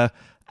they're at a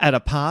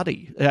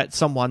party at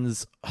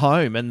someone's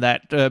home, and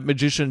that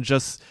magician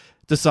just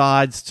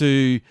decides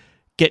to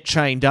get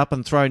chained up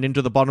and thrown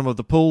into the bottom of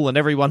the pool, and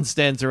everyone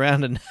stands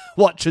around and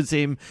watches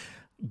him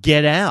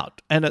get out.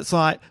 And it's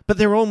like, but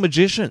they're all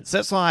magicians.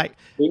 That's like,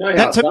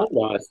 that's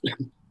guys.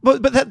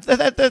 But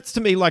that's to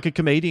me like a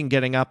comedian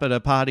getting up at a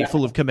party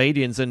full of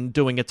comedians and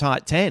doing a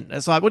tight 10.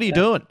 It's like, what are you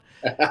doing?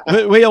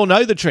 we all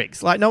know the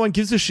tricks. Like, no one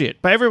gives a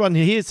shit. But everyone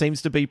here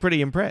seems to be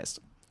pretty impressed.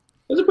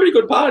 It was a pretty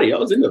good party. I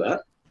was into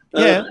that.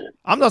 Yeah.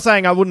 I'm not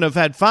saying I wouldn't have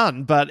had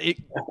fun, but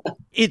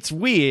it's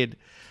weird.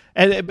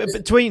 And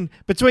between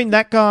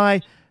that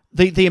guy,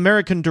 the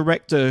American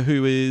director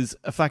who is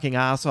a fucking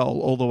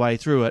asshole all the way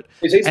through it.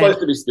 Is he supposed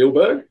to be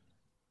Spielberg?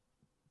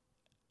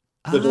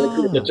 The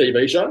director of the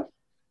TV show?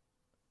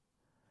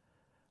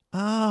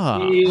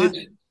 Weird,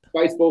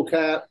 baseball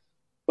cap.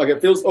 Like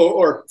it feels,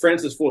 or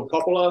Francis Ford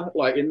Coppola,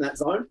 like in that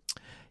zone.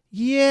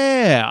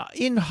 Yeah.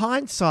 In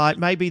hindsight,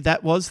 maybe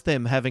that was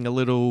them having a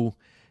little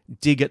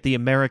dig at the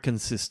American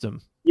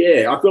system.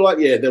 Yeah, I feel like,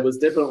 there was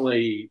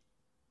definitely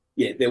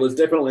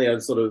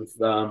a sort of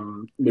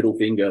middle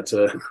finger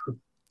to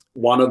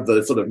one of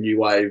the sort of new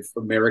wave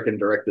American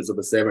directors of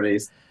the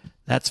 70s.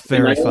 That's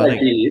very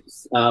funny.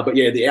 But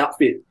yeah, the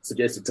outfit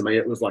suggested to me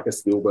it was like a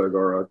Spielberg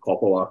or a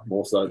Coppola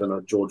more so than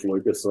a George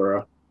Lucas or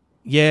a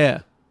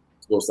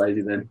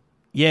Scorsese then.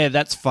 Yeah,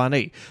 that's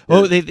funny.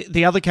 Yeah. Well,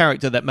 the other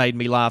character that made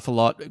me laugh a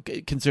lot,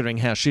 considering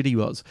how shit he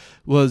was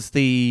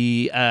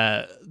the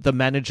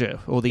manager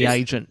or the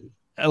agent.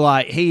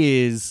 Like,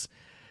 he's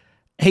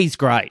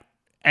great.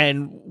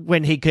 And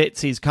when he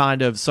gets his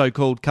kind of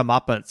so-called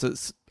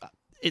comeuppance,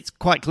 it's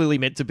quite clearly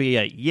meant to be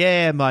a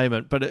yeah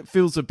moment, but it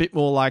feels a bit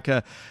more like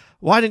a,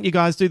 why didn't you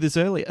guys do this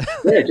earlier?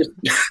 Yeah, just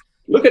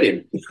look at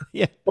him.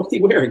 Yeah. What's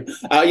he wearing?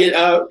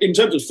 In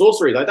terms of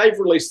sorcery, though, they've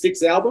released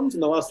 6 albums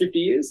in the last 50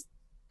 years.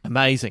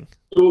 Amazing.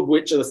 2 of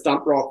which are the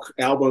Stunt Rock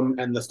album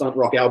and the Stunt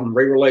Rock album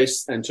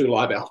re-release, and 2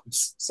 live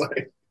albums. So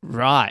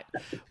right.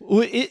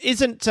 Well,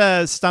 isn't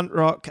Stunt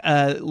Rock,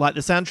 like the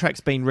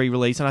soundtrack's been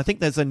re-released, and I think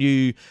there's a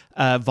new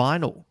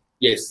vinyl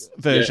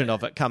version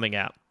of it coming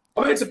out.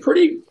 I mean, it's a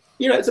pretty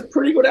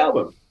good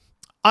album.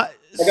 I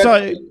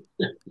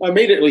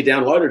immediately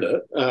downloaded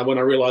it when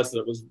I realised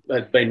that it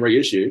had been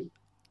reissued.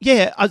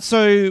 Yeah,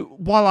 so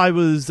while I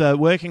was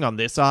working on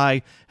this,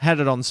 I had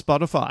it on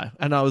Spotify,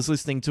 and I was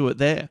listening to it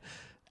there.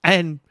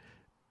 And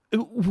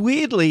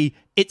weirdly,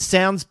 it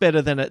sounds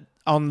better than it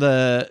on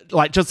the,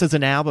 like, just as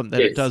an album than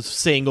it does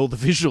seeing all the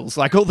visuals.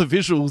 Like, all the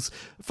visuals,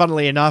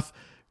 funnily enough,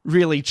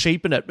 really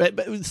cheapen it. But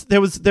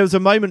there was a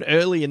moment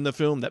early in the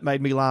film that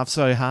made me laugh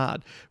so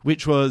hard,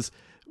 which was,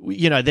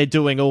 they're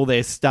doing all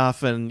their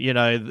stuff and,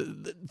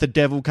 the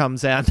devil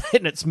comes out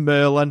and it's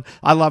Merlin.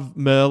 I love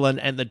Merlin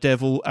and the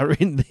devil are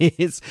in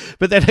this.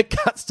 But then it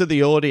cuts to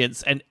the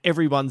audience and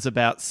everyone's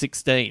about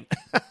 16.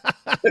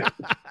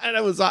 And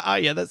it was like, oh,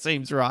 yeah, that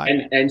seems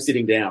right. And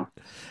sitting down.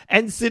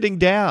 And sitting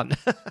down.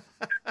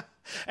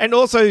 And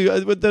also,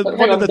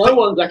 no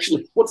one's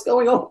actually, what's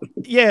going on?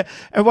 Yeah,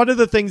 and one of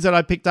the things that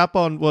I picked up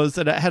on was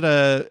that it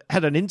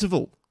had an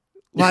interval.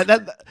 Like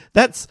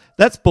that's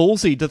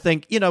ballsy to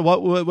think, you know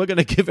what, we're going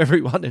to give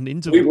everyone an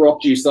interval. We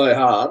rocked you so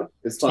hard,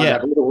 it's time to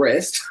have a little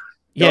rest,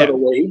 go to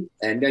leave,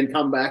 and then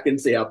come back and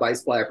see our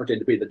bass player pretend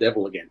to be the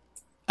devil again.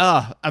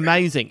 Ah,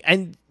 amazing.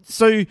 And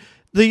so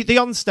the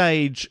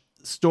onstage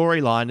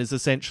storyline is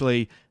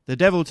essentially the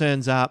devil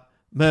turns up,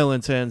 Merlin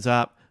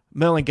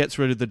gets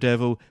rid of the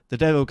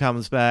devil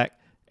comes back,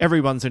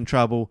 everyone's in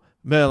trouble,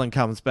 Merlin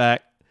comes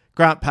back,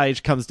 Grant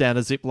Page comes down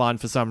a zip line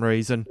for some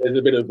reason. There's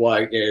a bit of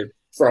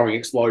throwing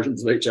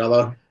explosions at each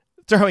other.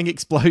 Throwing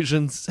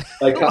explosions.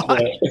 They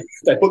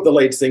they put the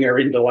lead singer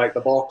into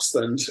the box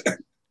and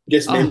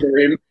dismember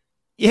him.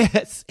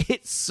 Yes,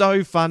 it's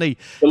so funny.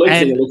 The lead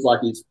singer looks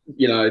like he's,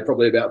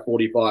 probably about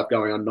 45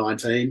 going on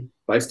 19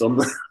 based on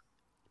the...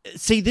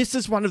 See, this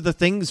is one of the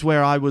things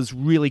where I was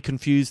really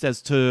confused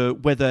as to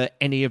whether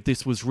any of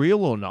this was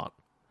real or not.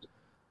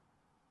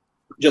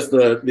 Just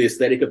the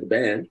aesthetic of the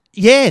band.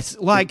 Yes,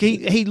 like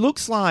he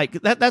looks like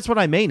that's what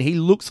I mean. He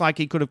looks like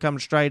he could have come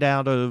straight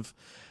out of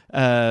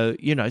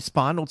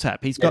Spinal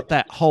Tap. He's got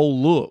that whole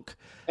look.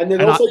 And then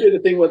do the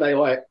thing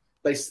where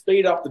they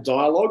speed up the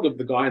dialogue of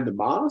the guy in the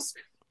mask.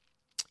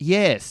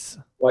 Yes.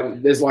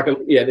 Like there's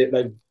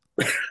they've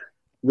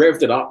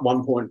revved it up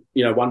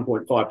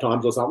 1.5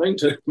 times or something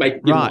to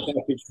make him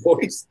his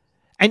voice.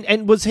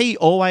 And was he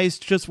always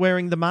just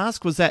wearing the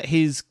mask? Was that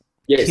his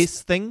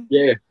Kiss thing?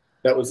 Yeah.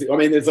 That was. I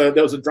mean,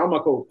 there was a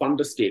drummer called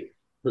Thunderstick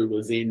who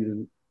was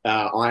in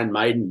Iron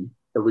Maiden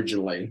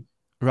originally.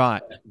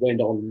 Right.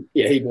 Went on.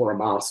 Yeah, he wore a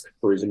mask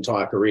for his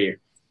entire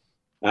career.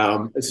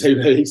 So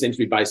he seems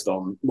to be based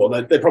on. Well,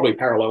 they probably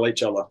parallel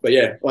each other.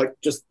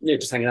 But just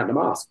hanging out in a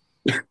mask.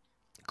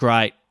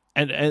 Great.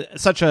 And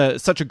such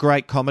a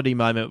great comedy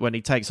moment when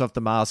he takes off the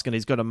mask and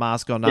he's got a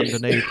mask on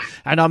underneath.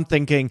 And I'm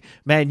thinking,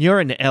 man,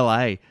 you're in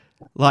LA,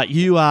 like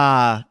you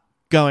are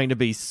going to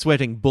be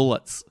sweating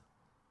bullets.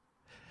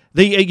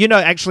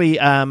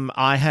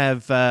 I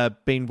have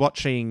been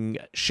watching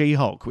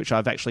She-Hulk, which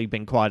I've actually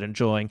been quite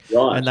enjoying.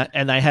 Right.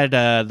 And they had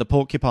the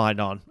porcupine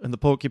on, and the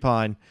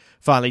porcupine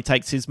finally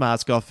takes his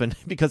mask off, and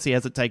because he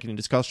hasn't taken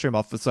his costume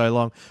off for so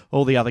long,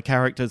 all the other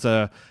characters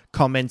are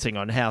commenting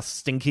on how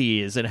stinky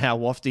he is and how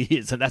wafty he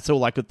is, and that's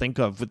all I could think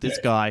of with this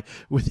guy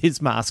with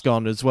his mask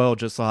on as well.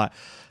 Just like,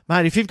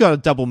 mate, if you've got a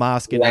double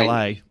mask in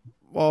LA,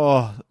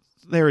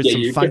 there is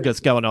some fungus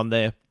going on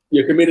there.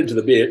 You're committed to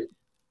the bit.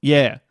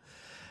 Yeah.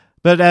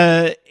 But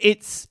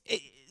it's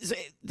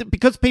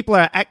because people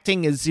are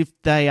acting as if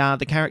they are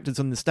the characters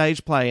on the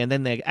stage play, and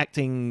then they're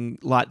acting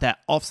like that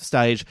off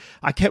stage.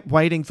 I kept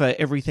waiting for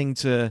everything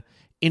to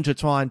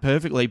intertwine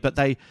perfectly, but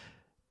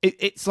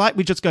it's like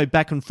we just go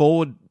back and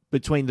forward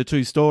between the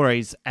two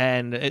stories,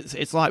 and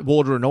it's like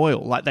water and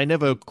oil. Like they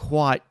never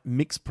quite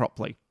mix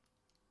properly.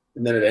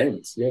 And then it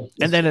ends, yeah.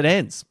 And then it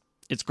ends.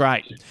 It's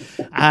great.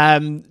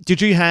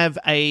 Did you have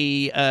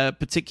a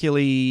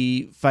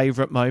particularly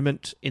favourite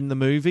moment in the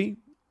movie?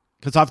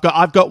 Because I've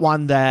got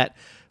one that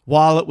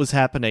while it was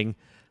happening,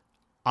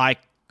 I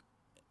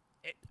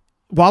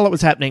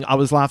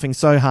was laughing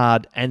so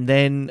hard, and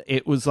then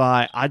it was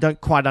like, I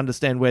don't quite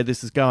understand where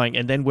this is going.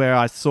 And then where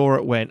I saw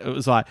it went, it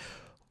was like,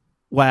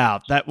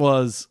 wow, that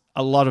was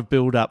a lot of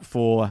build up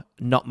for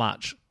not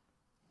much.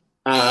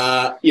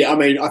 Yeah, I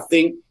mean, I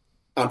think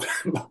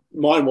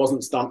mine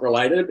wasn't stunt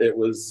related. It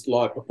was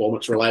live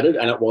performance related,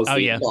 and it was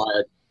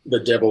the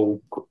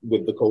devil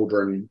with the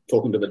cauldron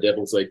talking to the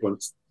devil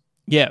sequence.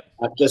 Yeah,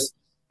 just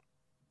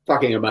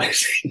fucking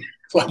amazing.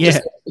 Like, yeah,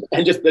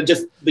 just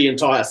the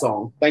entire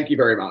song. Thank you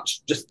very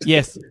much. Just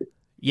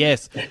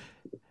yes.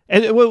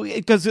 And, well,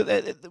 because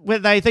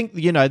when they think,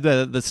 you know,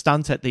 the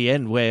stunt at the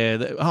end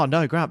where, oh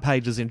no, Grant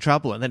Page is in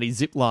trouble, and then he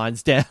zip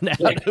lines down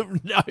out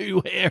of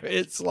nowhere.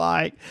 It's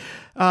like,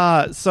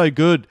 so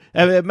good.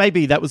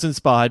 Maybe that was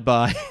inspired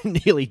by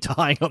nearly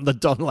dying on the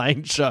Don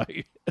Lane show.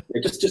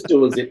 Just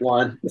do a zip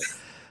line.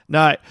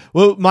 No,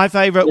 well, my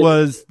favourite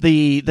was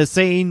the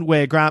scene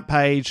where Grant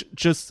Page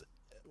just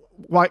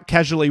quite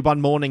casually one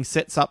morning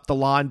sets up the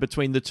line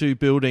between the two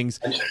buildings.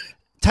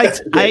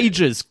 Takes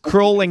ages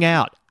crawling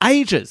out.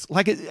 Ages.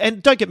 Like,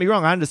 and don't get me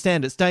wrong, I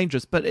understand it's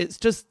dangerous, but it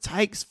just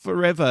takes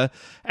forever.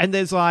 And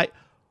there's like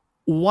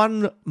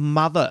one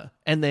mother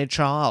and their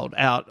child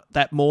out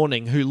that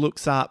morning who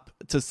looks up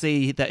to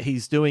see that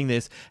he's doing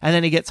this. And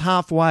then he gets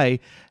halfway,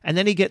 and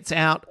then he gets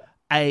out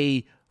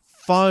a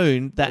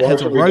phone that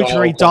has a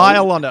rotary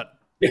dial on it.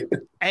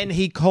 And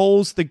he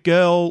calls the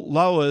girl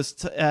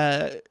Lois,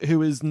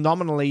 who is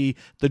nominally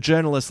the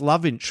journalist's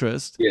love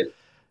interest,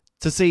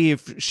 to see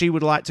if she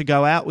would like to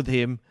go out with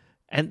him.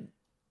 And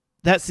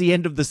that's the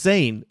end of the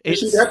scene.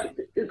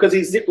 Because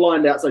he's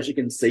zip-lined out so she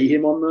can see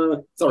him on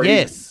the... Sorry.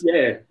 Yes.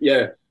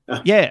 Yeah.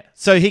 Yeah,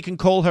 so he can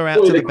call her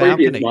out to the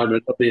balcony. The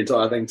moment of the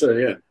entire thing too,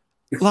 yeah.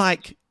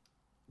 Like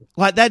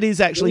that is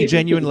actually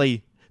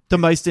genuinely the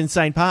most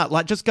insane part.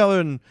 Like, just go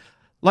and...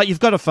 Like, you've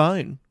got a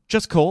phone.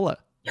 Just call her.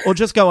 Or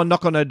just go and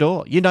knock on her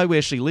door. You know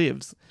where she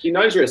lives. She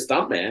knows you're a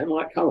stuntman.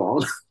 Like, come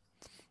on.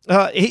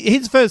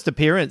 His first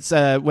appearance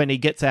when he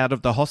gets out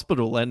of the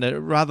hospital, and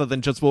rather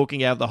than just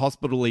walking out of the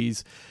hospital,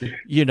 he's,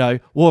 you know,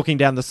 walking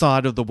down the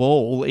side of the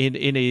wall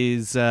in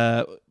his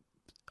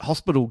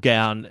hospital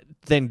gown,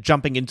 then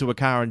jumping into a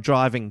car and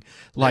driving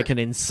like an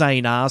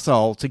insane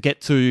arsehole to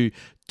get to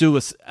do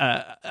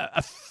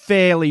a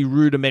fairly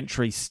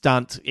rudimentary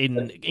stunt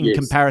in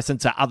comparison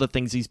to other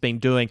things he's been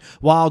doing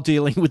while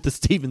dealing with the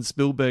Steven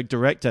Spielberg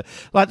director.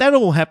 Like, that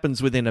all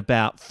happens within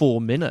about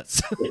 4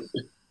 minutes.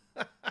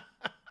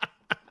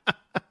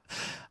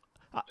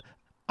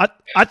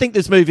 I think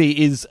this movie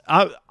is...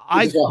 I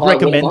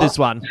recommend this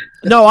one.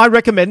 No, I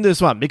recommend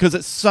this one because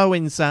it's so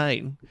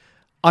insane.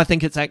 I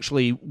think it's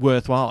actually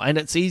worthwhile, and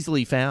it's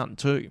easily found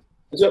too.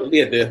 So,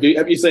 yeah,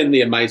 have you seen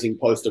the amazing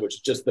poster, which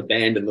is just the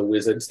band and the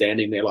wizard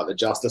standing there like the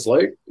Justice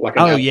League? Like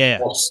yeah,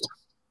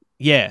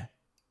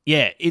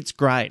 it's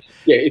great.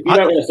 Yeah, if you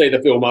don't want to see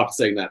the film after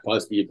seeing that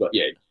poster, you've got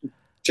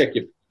check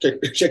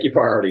your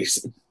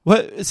priorities.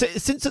 Well,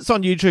 since it's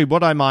on YouTube,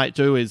 what I might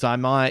do is I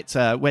might,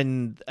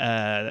 when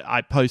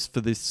I post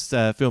for this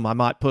film, I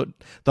might put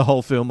the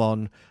whole film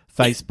on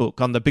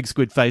Facebook, on the Big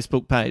Squid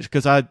Facebook page,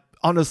 because I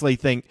honestly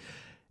think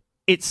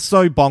it's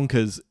so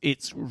bonkers.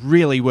 It's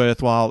really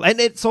worthwhile. And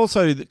it's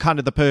also kind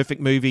of the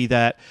perfect movie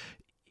that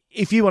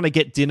if you want to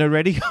get dinner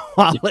ready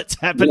while it's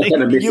happening,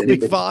 you'll be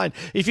fine.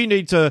 If you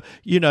need to,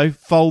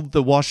 fold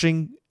the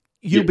washing,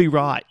 you'll be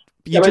right.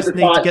 You just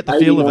need to get the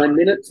feel of it. 89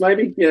 minutes,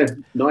 maybe? Yeah,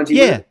 90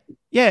 minutes.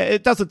 Yeah,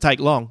 it doesn't take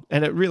long,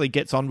 and it really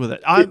gets on with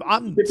it.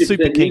 I'm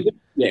super keen.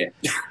 Yeah.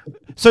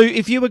 So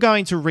if you were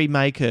going to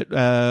remake it,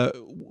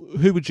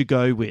 who would you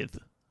go with?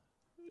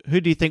 Who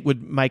do you think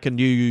would make a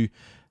new...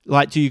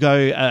 Like, do you go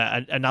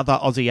another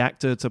Aussie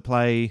actor to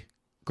play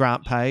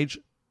Grant Page?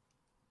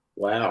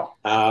 Wow.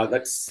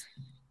 That's...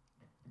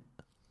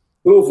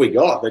 Who have we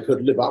got that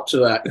could live up to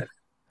that?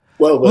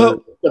 Well,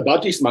 the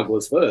Budgie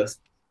Smugglers first.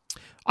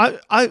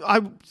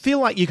 I feel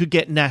like you could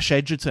get Nash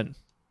Edgerton.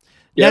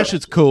 Yeah. Nash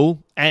is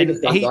cool, and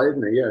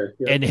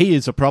and he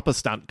is a proper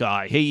stunt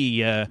guy.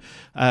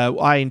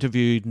 I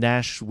interviewed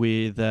Nash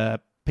with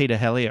Peter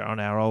Hellier on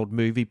our old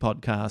movie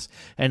podcast,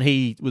 and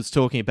he was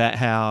talking about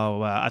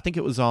how I think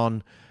it was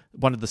on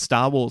one of the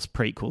Star Wars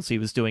prequels. He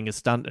was doing a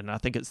stunt, and I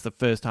think it's the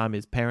first time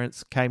his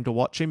parents came to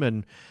watch him,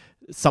 and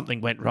something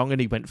went wrong,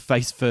 and he went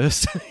face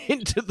first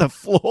into the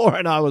floor.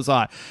 And I was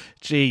like,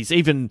 "Geez,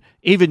 even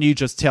you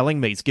just telling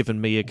me's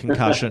given me a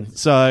concussion."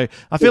 So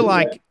I feel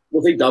like.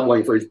 Was he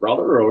doubling for his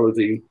brother, or was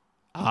he?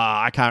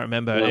 I can't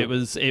remember. No. It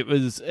was.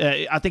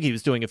 I think he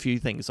was doing a few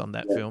things on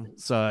that film.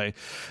 So,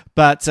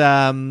 but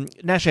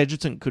Nash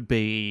Edgerton could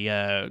be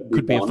a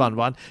fun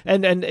one.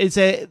 And is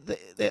are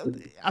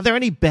there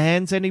any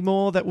bands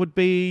anymore that would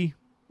be?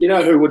 You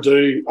know who would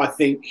do? I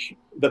think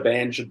the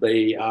band should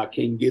be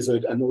King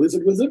Gizzard and the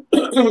Lizard Wizard.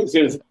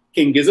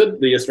 King Gizzard,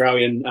 the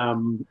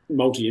Australian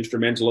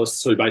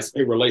multi-instrumentalists who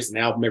basically release an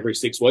album every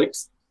 6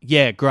 weeks.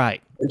 Yeah,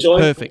 great. Enjoy.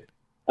 Perfect.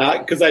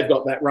 Because they've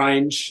got that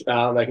range.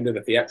 They can do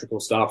the theatrical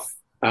stuff.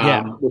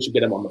 We should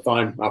get them on the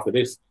phone after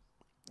this.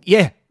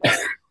 Yeah.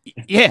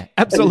 Yeah,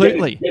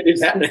 absolutely.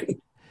 It's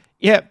happening.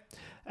 Yeah.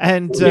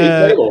 And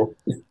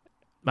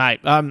mate,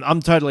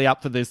 I'm totally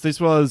up for this. This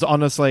was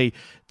honestly,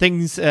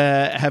 things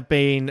have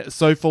been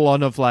so full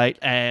on of late,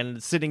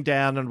 and sitting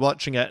down and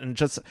watching it, and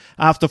just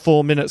after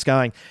 4 minutes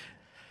going,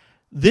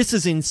 this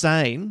is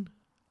insane,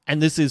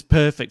 and this is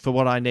perfect for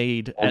what I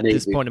need at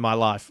this point in my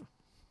life.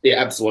 Yeah,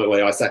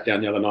 absolutely. I sat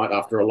down the other night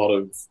after a lot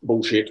of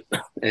bullshit,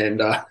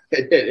 and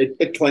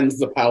it cleansed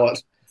the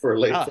palate for at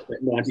least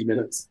 90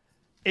 minutes.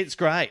 It's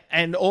great.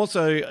 And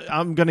also,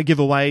 I'm going to give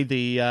away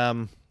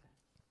the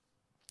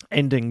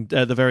ending,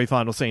 the very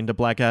final scene to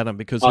Black Adam,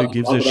 because who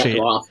gives a shit?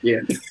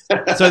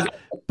 So,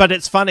 but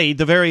it's funny.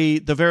 The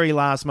very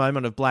last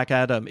moment of Black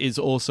Adam is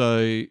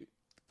also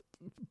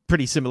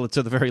pretty similar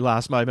to the very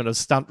last moment of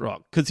Stunt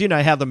Rock, because you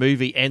know how the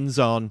movie ends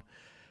on,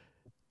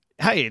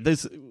 hey,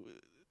 this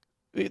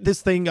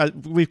thing,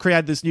 we've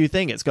created this new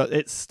thing. It's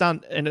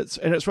stunt and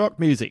it's rock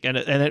music, and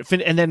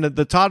then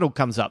the title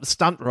comes up,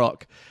 Stunt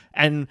Rock,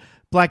 and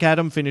Black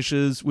Adam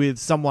finishes with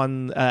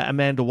someone,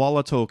 Amanda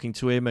Waller, talking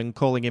to him and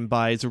calling him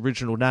by his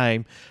original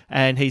name.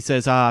 And he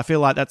says, I feel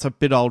like that's a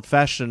bit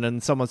old-fashioned.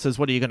 And someone says,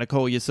 what are you going to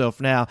call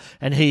yourself now?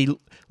 And he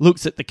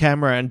looks at the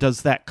camera and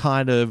does that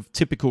kind of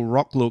typical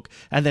rock look.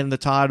 And then the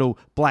title,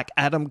 Black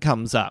Adam,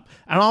 comes up.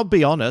 And I'll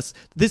be honest,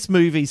 this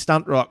movie,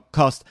 Stunt Rock,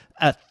 cost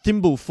a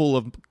thimbleful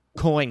of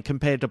coin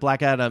compared to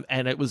Black Adam,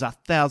 and it was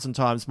 1,000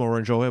 times more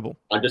enjoyable.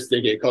 I just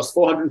think it cost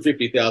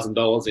 $450,000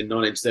 in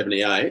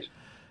 1978.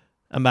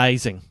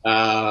 Amazing.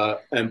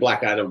 And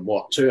Black Adam,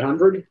 what,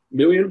 200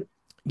 million?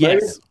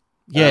 Yes.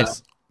 Maybe?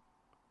 Yes.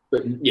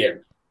 But yeah,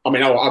 I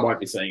mean, I won't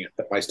be seeing it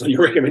based on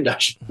your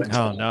recommendation.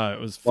 Oh, no, it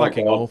was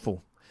fucking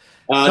awful.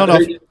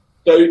 So,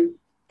 in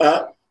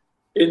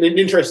the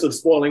interest of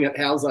spoiling it,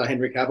 how's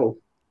Henry Cavill?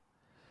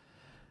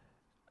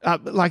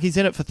 Like, he's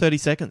in it for 30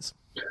 seconds.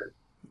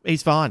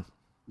 He's fine.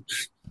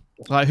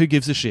 Like, who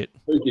gives a shit?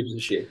 Who gives a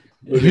shit?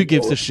 Who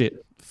gives a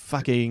shit?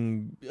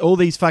 Fucking all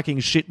these fucking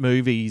shit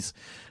movies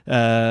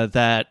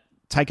that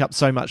take up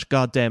so much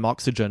goddamn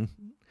oxygen.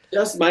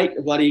 Just make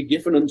bloody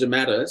Giffen and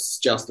DeMatteis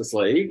Justice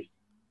League.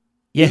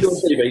 Yes. Do a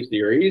TV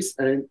series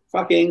and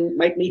fucking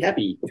make me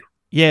happy.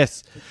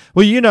 Yes.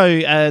 Well, you know,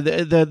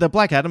 the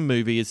Black Adam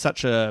movie is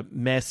such a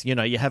mess. You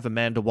know, you have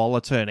Amanda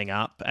Waller turning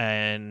up,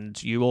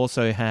 and you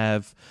also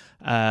have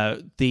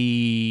I've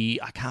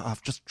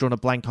just drawn a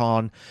blank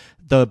on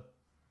the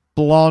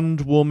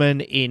blonde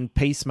woman in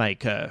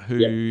Peacemaker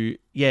who,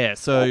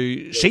 so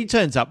she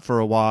turns up for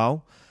a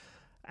while.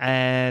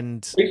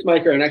 And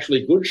Peacemaker, an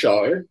actually good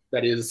show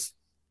that is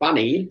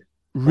funny.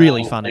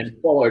 Really funny.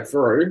 And followed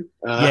through.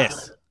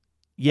 Yes.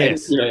 And,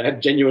 you know, had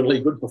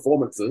genuinely good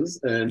performances.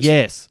 And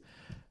yes.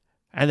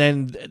 And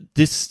then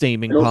this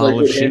steaming pile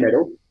of shit.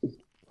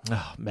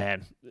 Oh,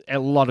 man. A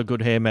lot of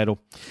good hair metal.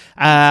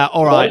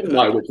 All right.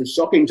 Which was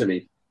shocking to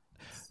me.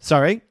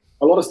 Sorry?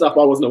 A lot of stuff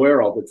I wasn't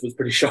aware of, which was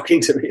pretty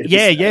shocking to me.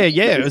 Yeah.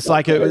 It was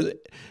like,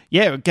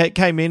 it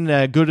came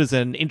in good as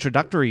an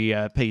introductory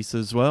piece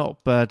as well.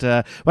 But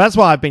that's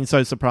why I've been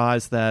so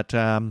surprised that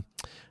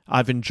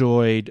I've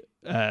enjoyed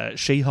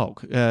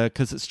She-Hulk,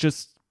 because it's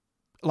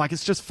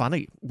just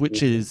funny,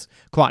 which is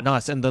quite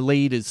nice. And the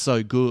lead is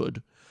so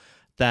good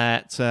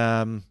that,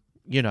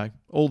 you know,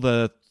 all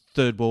the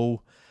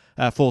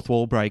fourth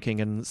wall breaking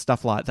and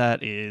stuff like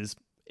that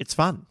it's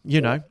fun,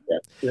 you know.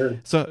 Yeah.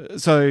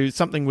 So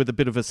something with a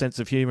bit of a sense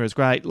of humor is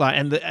great. Like,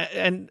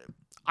 and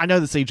I know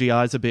the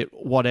CGI is a bit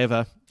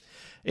whatever.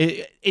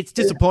 It's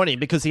disappointing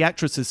because the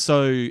actress is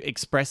so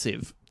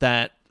expressive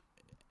that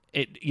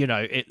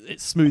it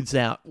smooths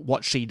out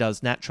what she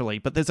does naturally.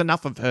 But there's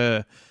enough of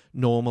her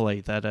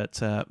normally that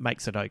it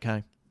makes it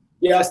okay.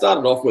 Yeah, I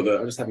started off with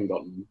it. I just haven't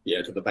gotten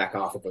to the back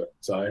half of it.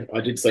 So I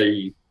did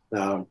see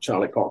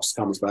Charlie Cox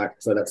comes back.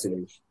 So that's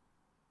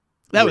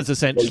that was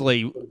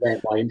essentially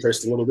my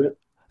interest a little bit.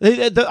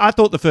 I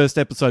thought the first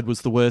episode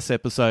was the worst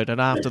episode, and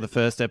after the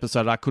first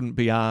episode, I couldn't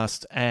be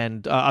asked,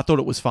 and I thought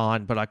it was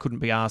fine, but I couldn't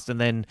be asked,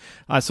 and then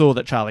I saw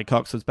that Charlie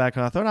Cox was back,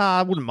 and I thought,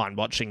 I wouldn't mind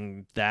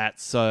watching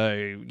that,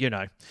 so, you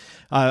know,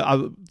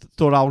 I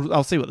thought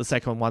I'll see what the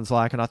second one's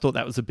like, and I thought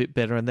that was a bit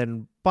better, and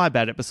then by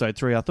about episode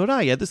 3, I thought,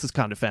 this has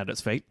kind of found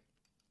its feet.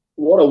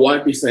 What I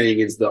won't be seeing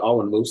is the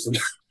Owen Wilson,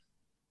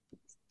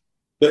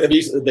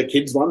 the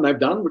kids one they've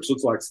done, which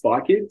looks like Spy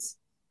Kids.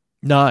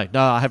 No,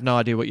 I have no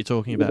idea what you're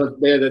talking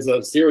about. There's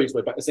a series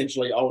where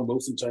essentially Owen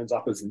Wilson turns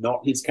up as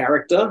not his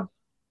character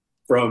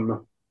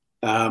from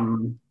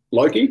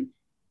Loki.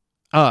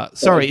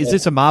 Sorry, is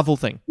this a Marvel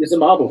thing? It's a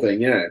Marvel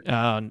thing, yeah.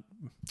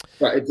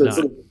 Right, it's a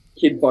sort of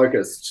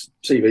kid-focused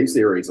TV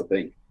series, I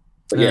think.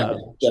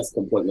 But just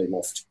completely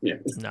lost. Yeah,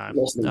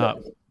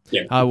 no.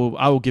 Yeah. I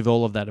will give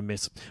all of that a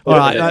miss. All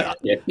right,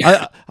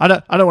 I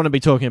don't want to be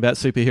talking about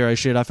superhero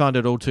shit. I find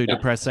it all too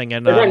depressing.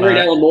 And everyone read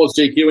Alan Moore's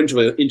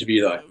GQ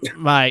interview though.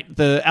 Mate,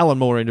 the Alan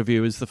Moore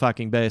interview is the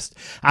fucking best.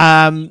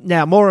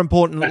 Now, more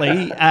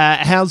importantly,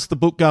 how's the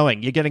book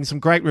going? You're getting some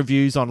great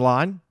reviews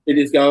online. It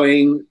is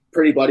going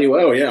pretty bloody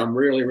well. Yeah, I'm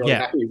really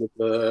happy with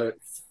the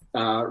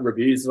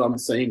reviews that I'm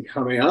seeing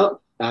coming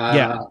up.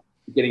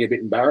 Getting a bit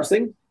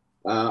embarrassing.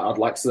 I'd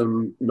like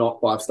some not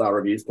 5-star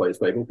reviews, please,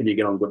 people. Can you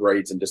get on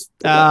Goodreads and just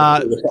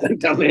down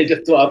there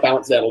just to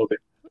balance out a little bit?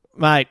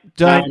 Mate,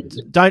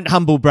 don't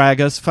humble brag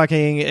us.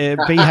 Fucking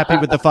be happy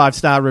with the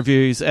 5-star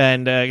reviews,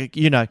 and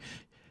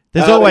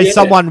there's always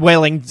someone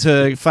willing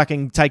to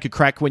fucking take a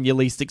crack when you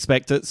least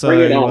expect it. So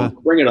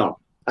bring it on.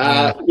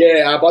 By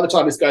the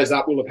time this goes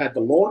up, we'll have had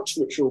the launch,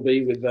 which will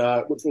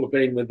have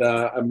been with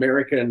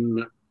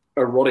American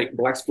erotic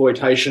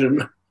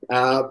blaxploitation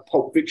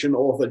pulp fiction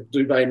author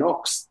Duvet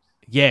Knox.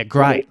 Yeah,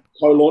 great.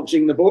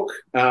 Co-launching the book.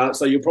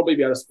 So you'll probably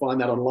be able to find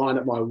that online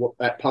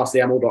at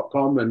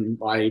passtheamel.com and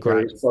my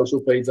social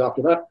feeds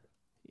after that.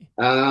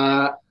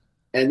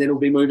 And then we'll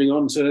be moving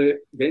on to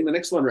getting the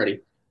next one ready.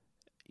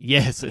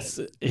 Yes,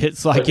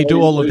 it's like you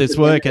do all of this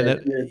work and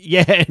then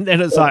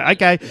it's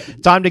like, okay,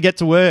 time to get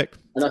to work.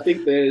 And I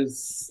think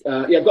there's,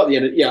 I've got the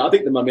end. I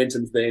think the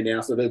momentum's there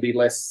now, so there'll be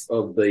less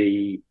of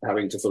the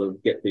having to sort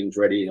of get things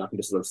ready. I can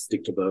just sort of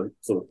stick to the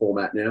sort of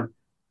format now.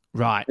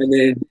 Right. And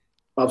then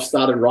I've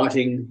started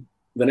writing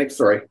the next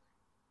 3.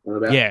 I'm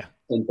about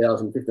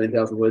 10,000,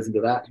 15,000 words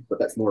into that, but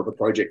that's more of a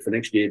project for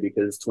next year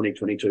because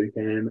 2022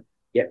 can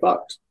get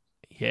fucked.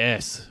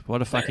 Yes,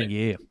 what a fucking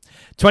year.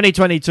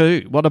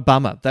 2022, what a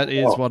bummer. That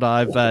is what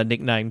I've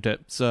nicknamed it.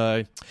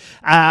 So,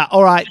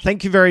 all right,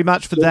 thank you very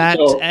much for that.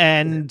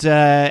 And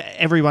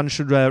everyone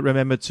should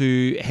remember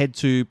to head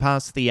to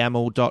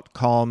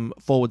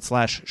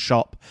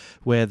passtheamel.com/shop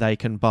where they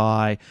can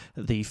buy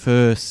the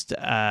first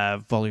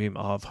volume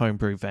of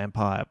Homebrew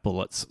Vampire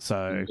Bullets.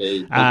 So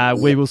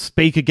we will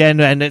speak again,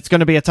 and it's going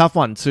to be a tough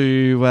one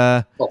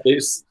to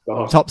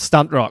top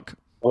Stunt Rock.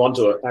 I'm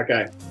onto it.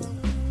 Okay.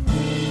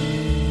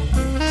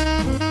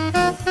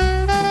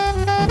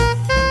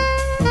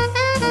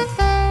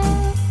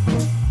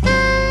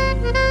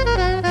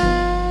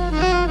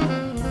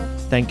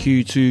 Thank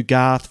you to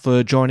Garth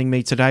for joining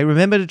me today.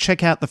 Remember to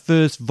check out the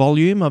first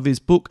volume of his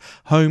book,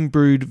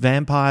 Homebrewed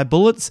Vampire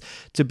Bullets.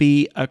 To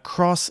be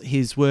across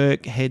his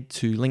work, head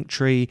to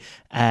Linktree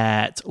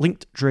at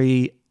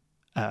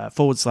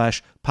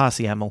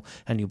Linktree/ParsyAmel,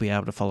 and you'll be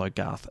able to follow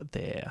Garth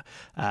there.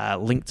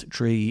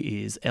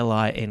 Linktree is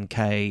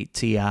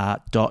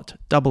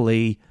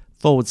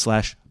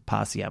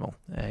linktr.ee/ParsyAmel,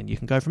 and you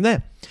can go from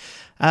there.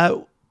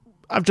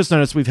 I've just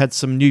noticed we've had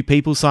some new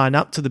people sign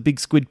up to the Big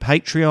Squid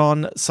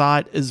Patreon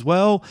site as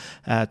well.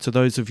 To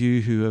those of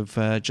you who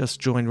have just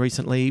joined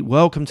recently,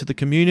 welcome to the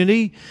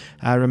community.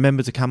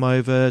 Remember to come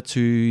over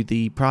to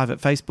the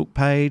private Facebook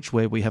page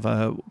where we have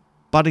a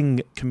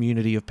budding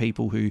community of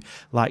people who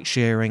like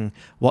sharing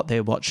what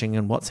they're watching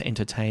and what's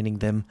entertaining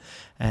them.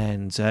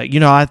 And,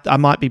 I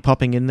might be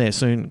popping in there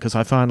soon because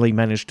I finally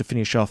managed to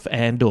finish off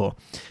Andor.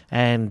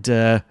 And,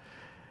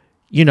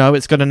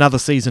 it's got another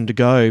season to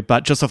go,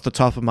 but just off the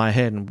top of my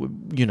head, and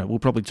we'll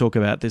probably talk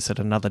about this at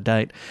another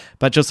date,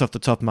 but just off the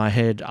top of my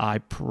head, I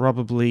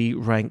probably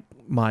rank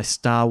my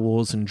Star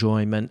Wars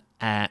enjoyment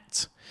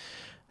at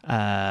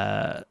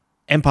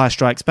Empire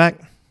Strikes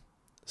Back,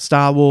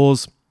 Star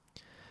Wars,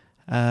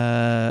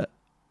 The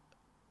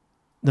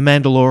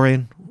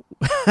Mandalorian,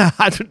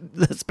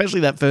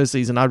 especially that first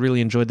season. I really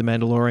enjoyed The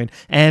Mandalorian,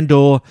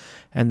 Andor,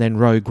 and then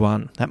Rogue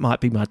One. That might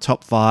be my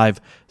top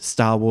 5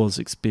 Star Wars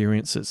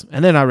experiences.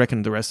 And then I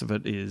reckon the rest of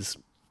it is,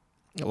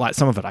 like,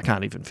 some of it I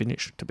can't even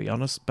finish, to be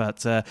honest.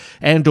 But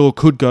Andor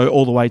could go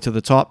all the way to the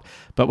top,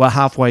 but we're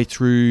halfway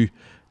through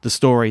the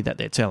story that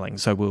they're telling,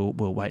 so we'll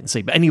wait and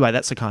see. But anyway,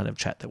 that's the kind of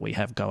chat that we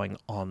have going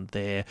on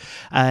there.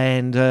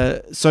 And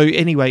so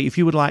anyway, if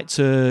you would like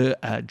to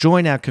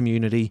join our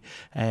community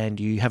and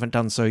you haven't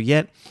done so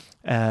yet,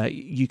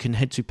 you can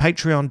head to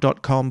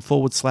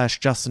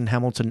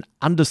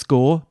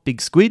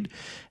patreon.com/JustinHamilton_Big Squid,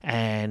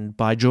 and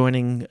by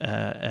joining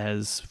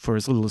for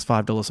as little as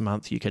 $5 a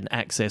month, you can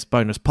access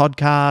bonus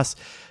podcasts,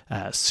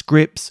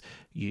 scripts.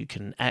 You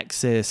can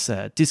access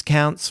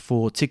discounts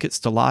for tickets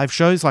to live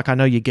shows. Like, I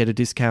know you get a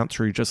discount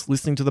through just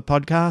listening to the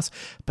podcast,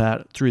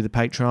 but through the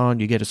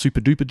Patreon, you get a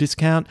super duper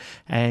discount,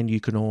 and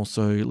you can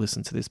also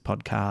listen to this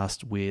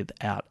podcast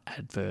without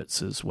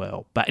adverts as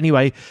well. But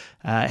anyway,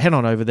 head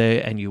on over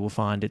there and you will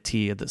find a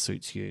tier that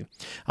suits you.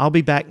 I'll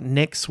be back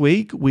next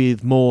week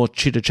with more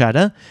chitter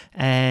chatter,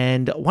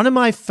 and one of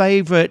my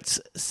favorite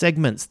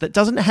segments that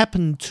doesn't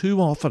happen too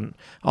often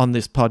on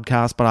this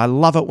podcast, but I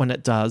love it when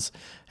it does.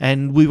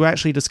 And we were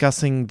actually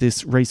discussing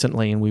this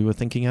recently, and we were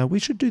thinking, we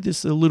should do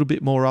this a little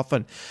bit more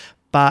often.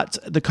 But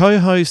the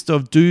co-host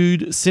of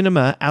Dude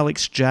Cinema,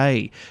 Alex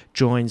J,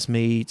 joins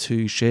me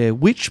to share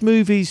which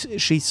movies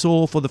she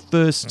saw for the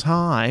first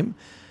time,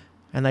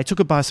 and they took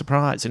her by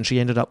surprise, and she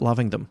ended up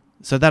loving them.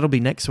 So that'll be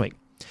next week.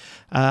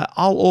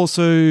 I'll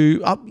also,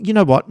 you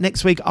know what,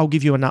 next week I'll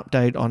give you an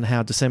update on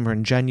how December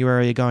and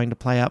January are going to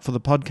play out for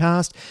the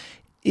podcast.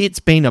 It's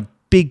been a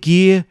big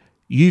year.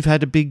 You've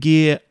had a big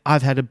year.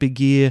 I've had a big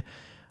year.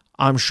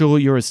 I'm sure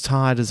you're as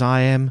tired as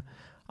I am.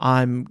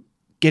 I'm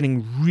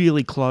getting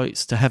really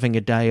close to having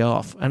a day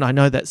off. And I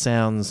know that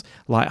sounds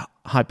like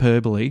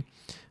hyperbole,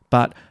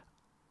 but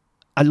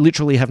I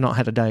literally have not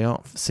had a day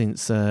off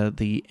since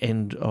the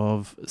end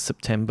of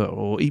September,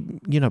 or,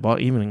 you know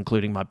what, even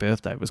including my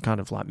birthday. It was kind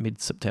of like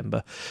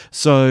mid-September.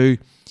 So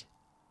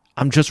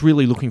I'm just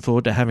really looking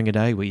forward to having a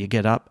day where you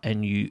get up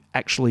and you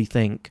actually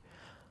think,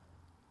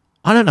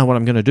 I don't know what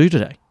I'm going to do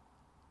today.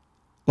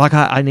 Like,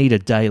 I need a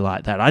day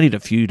like that. I need a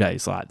few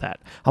days like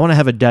that. I want to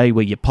have a day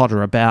where you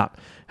potter about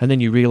and then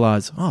you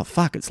realize, oh,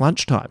 fuck, it's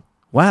lunchtime.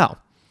 Wow,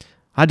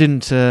 I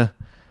didn't do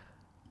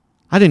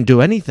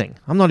anything.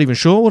 I'm not even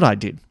sure what I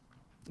did.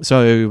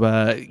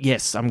 So,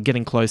 yes, I'm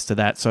getting close to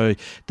that. So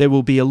there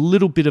will be a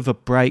little bit of a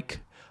break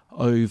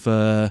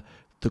over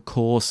the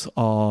course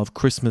of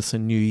Christmas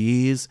and New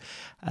Year's.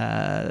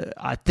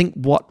 I think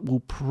what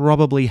will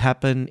probably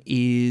happen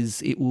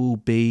is it will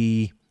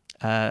be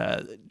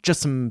just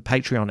some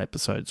Patreon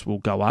episodes will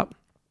go up.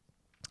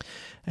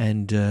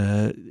 And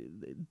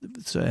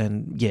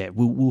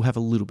we'll have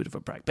a little bit of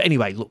a break. But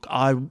anyway, look,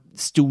 I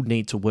still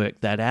need to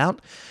work that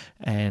out,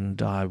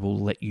 and I will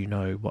let you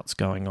know what's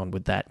going on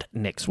with that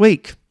next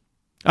week.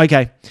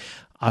 Okay,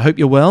 I hope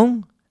you're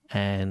well,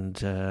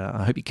 and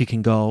I hope you're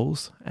kicking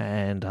goals,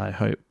 and I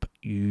hope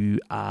you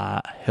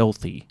are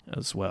healthy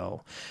as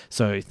well.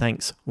 So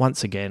thanks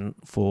once again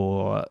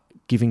for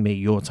giving me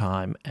your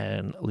time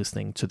and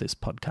listening to this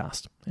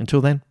podcast.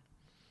 Until then.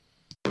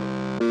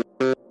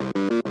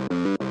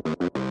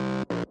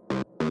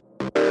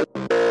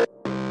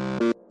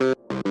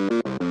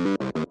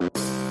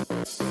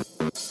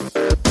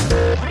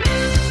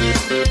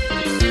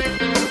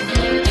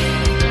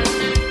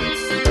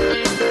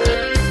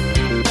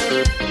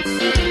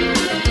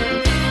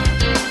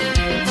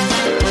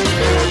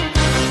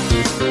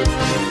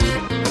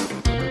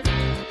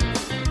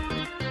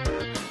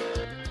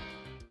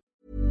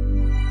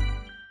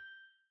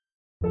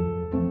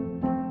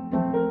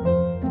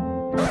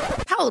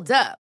 Hold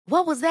up.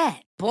 What was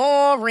that?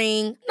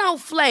 Boring. No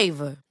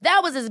flavor.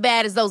 That was as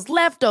bad as those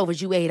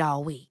leftovers you ate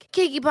all week.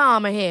 Keke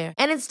Palmer here.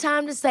 And it's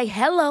time to say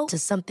hello to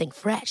something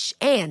fresh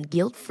and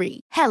guilt-free.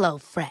 Hello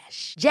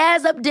Fresh.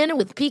 Jazz up dinner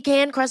with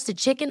pecan-crusted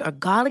chicken or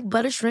garlic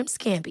butter shrimp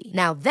scampi.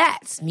 Now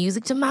that's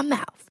music to my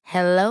mouth.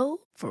 Hello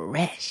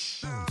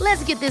Fresh.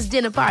 Let's get this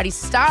dinner party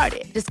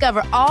started.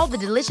 Discover all the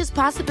delicious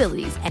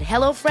possibilities at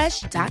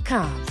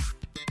HelloFresh.com.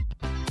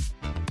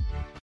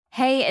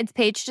 Hey, it's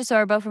Paige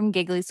DeSorbo from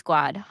Giggly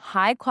Squad.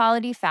 High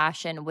quality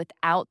fashion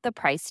without the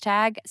price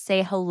tag.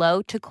 Say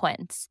hello to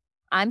Quince.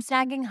 I'm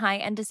snagging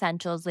high-end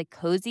essentials like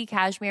cozy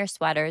cashmere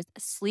sweaters,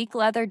 sleek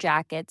leather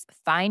jackets,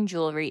 fine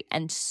jewelry,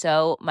 and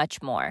so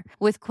much more.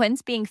 With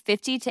Quince being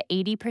 50 to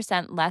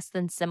 80% less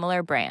than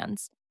similar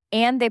brands.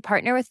 And they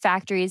partner with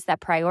factories that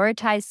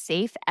prioritize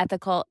safe,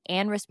 ethical,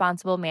 and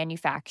responsible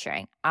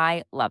manufacturing.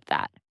 I love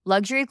that.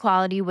 Luxury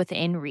quality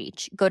within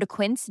reach. Go to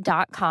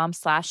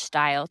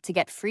quince.com/style to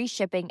get free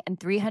shipping and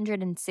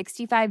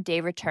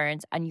 365-day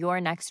returns on your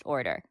next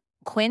order.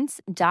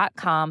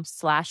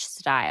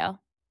 Quince.com/style.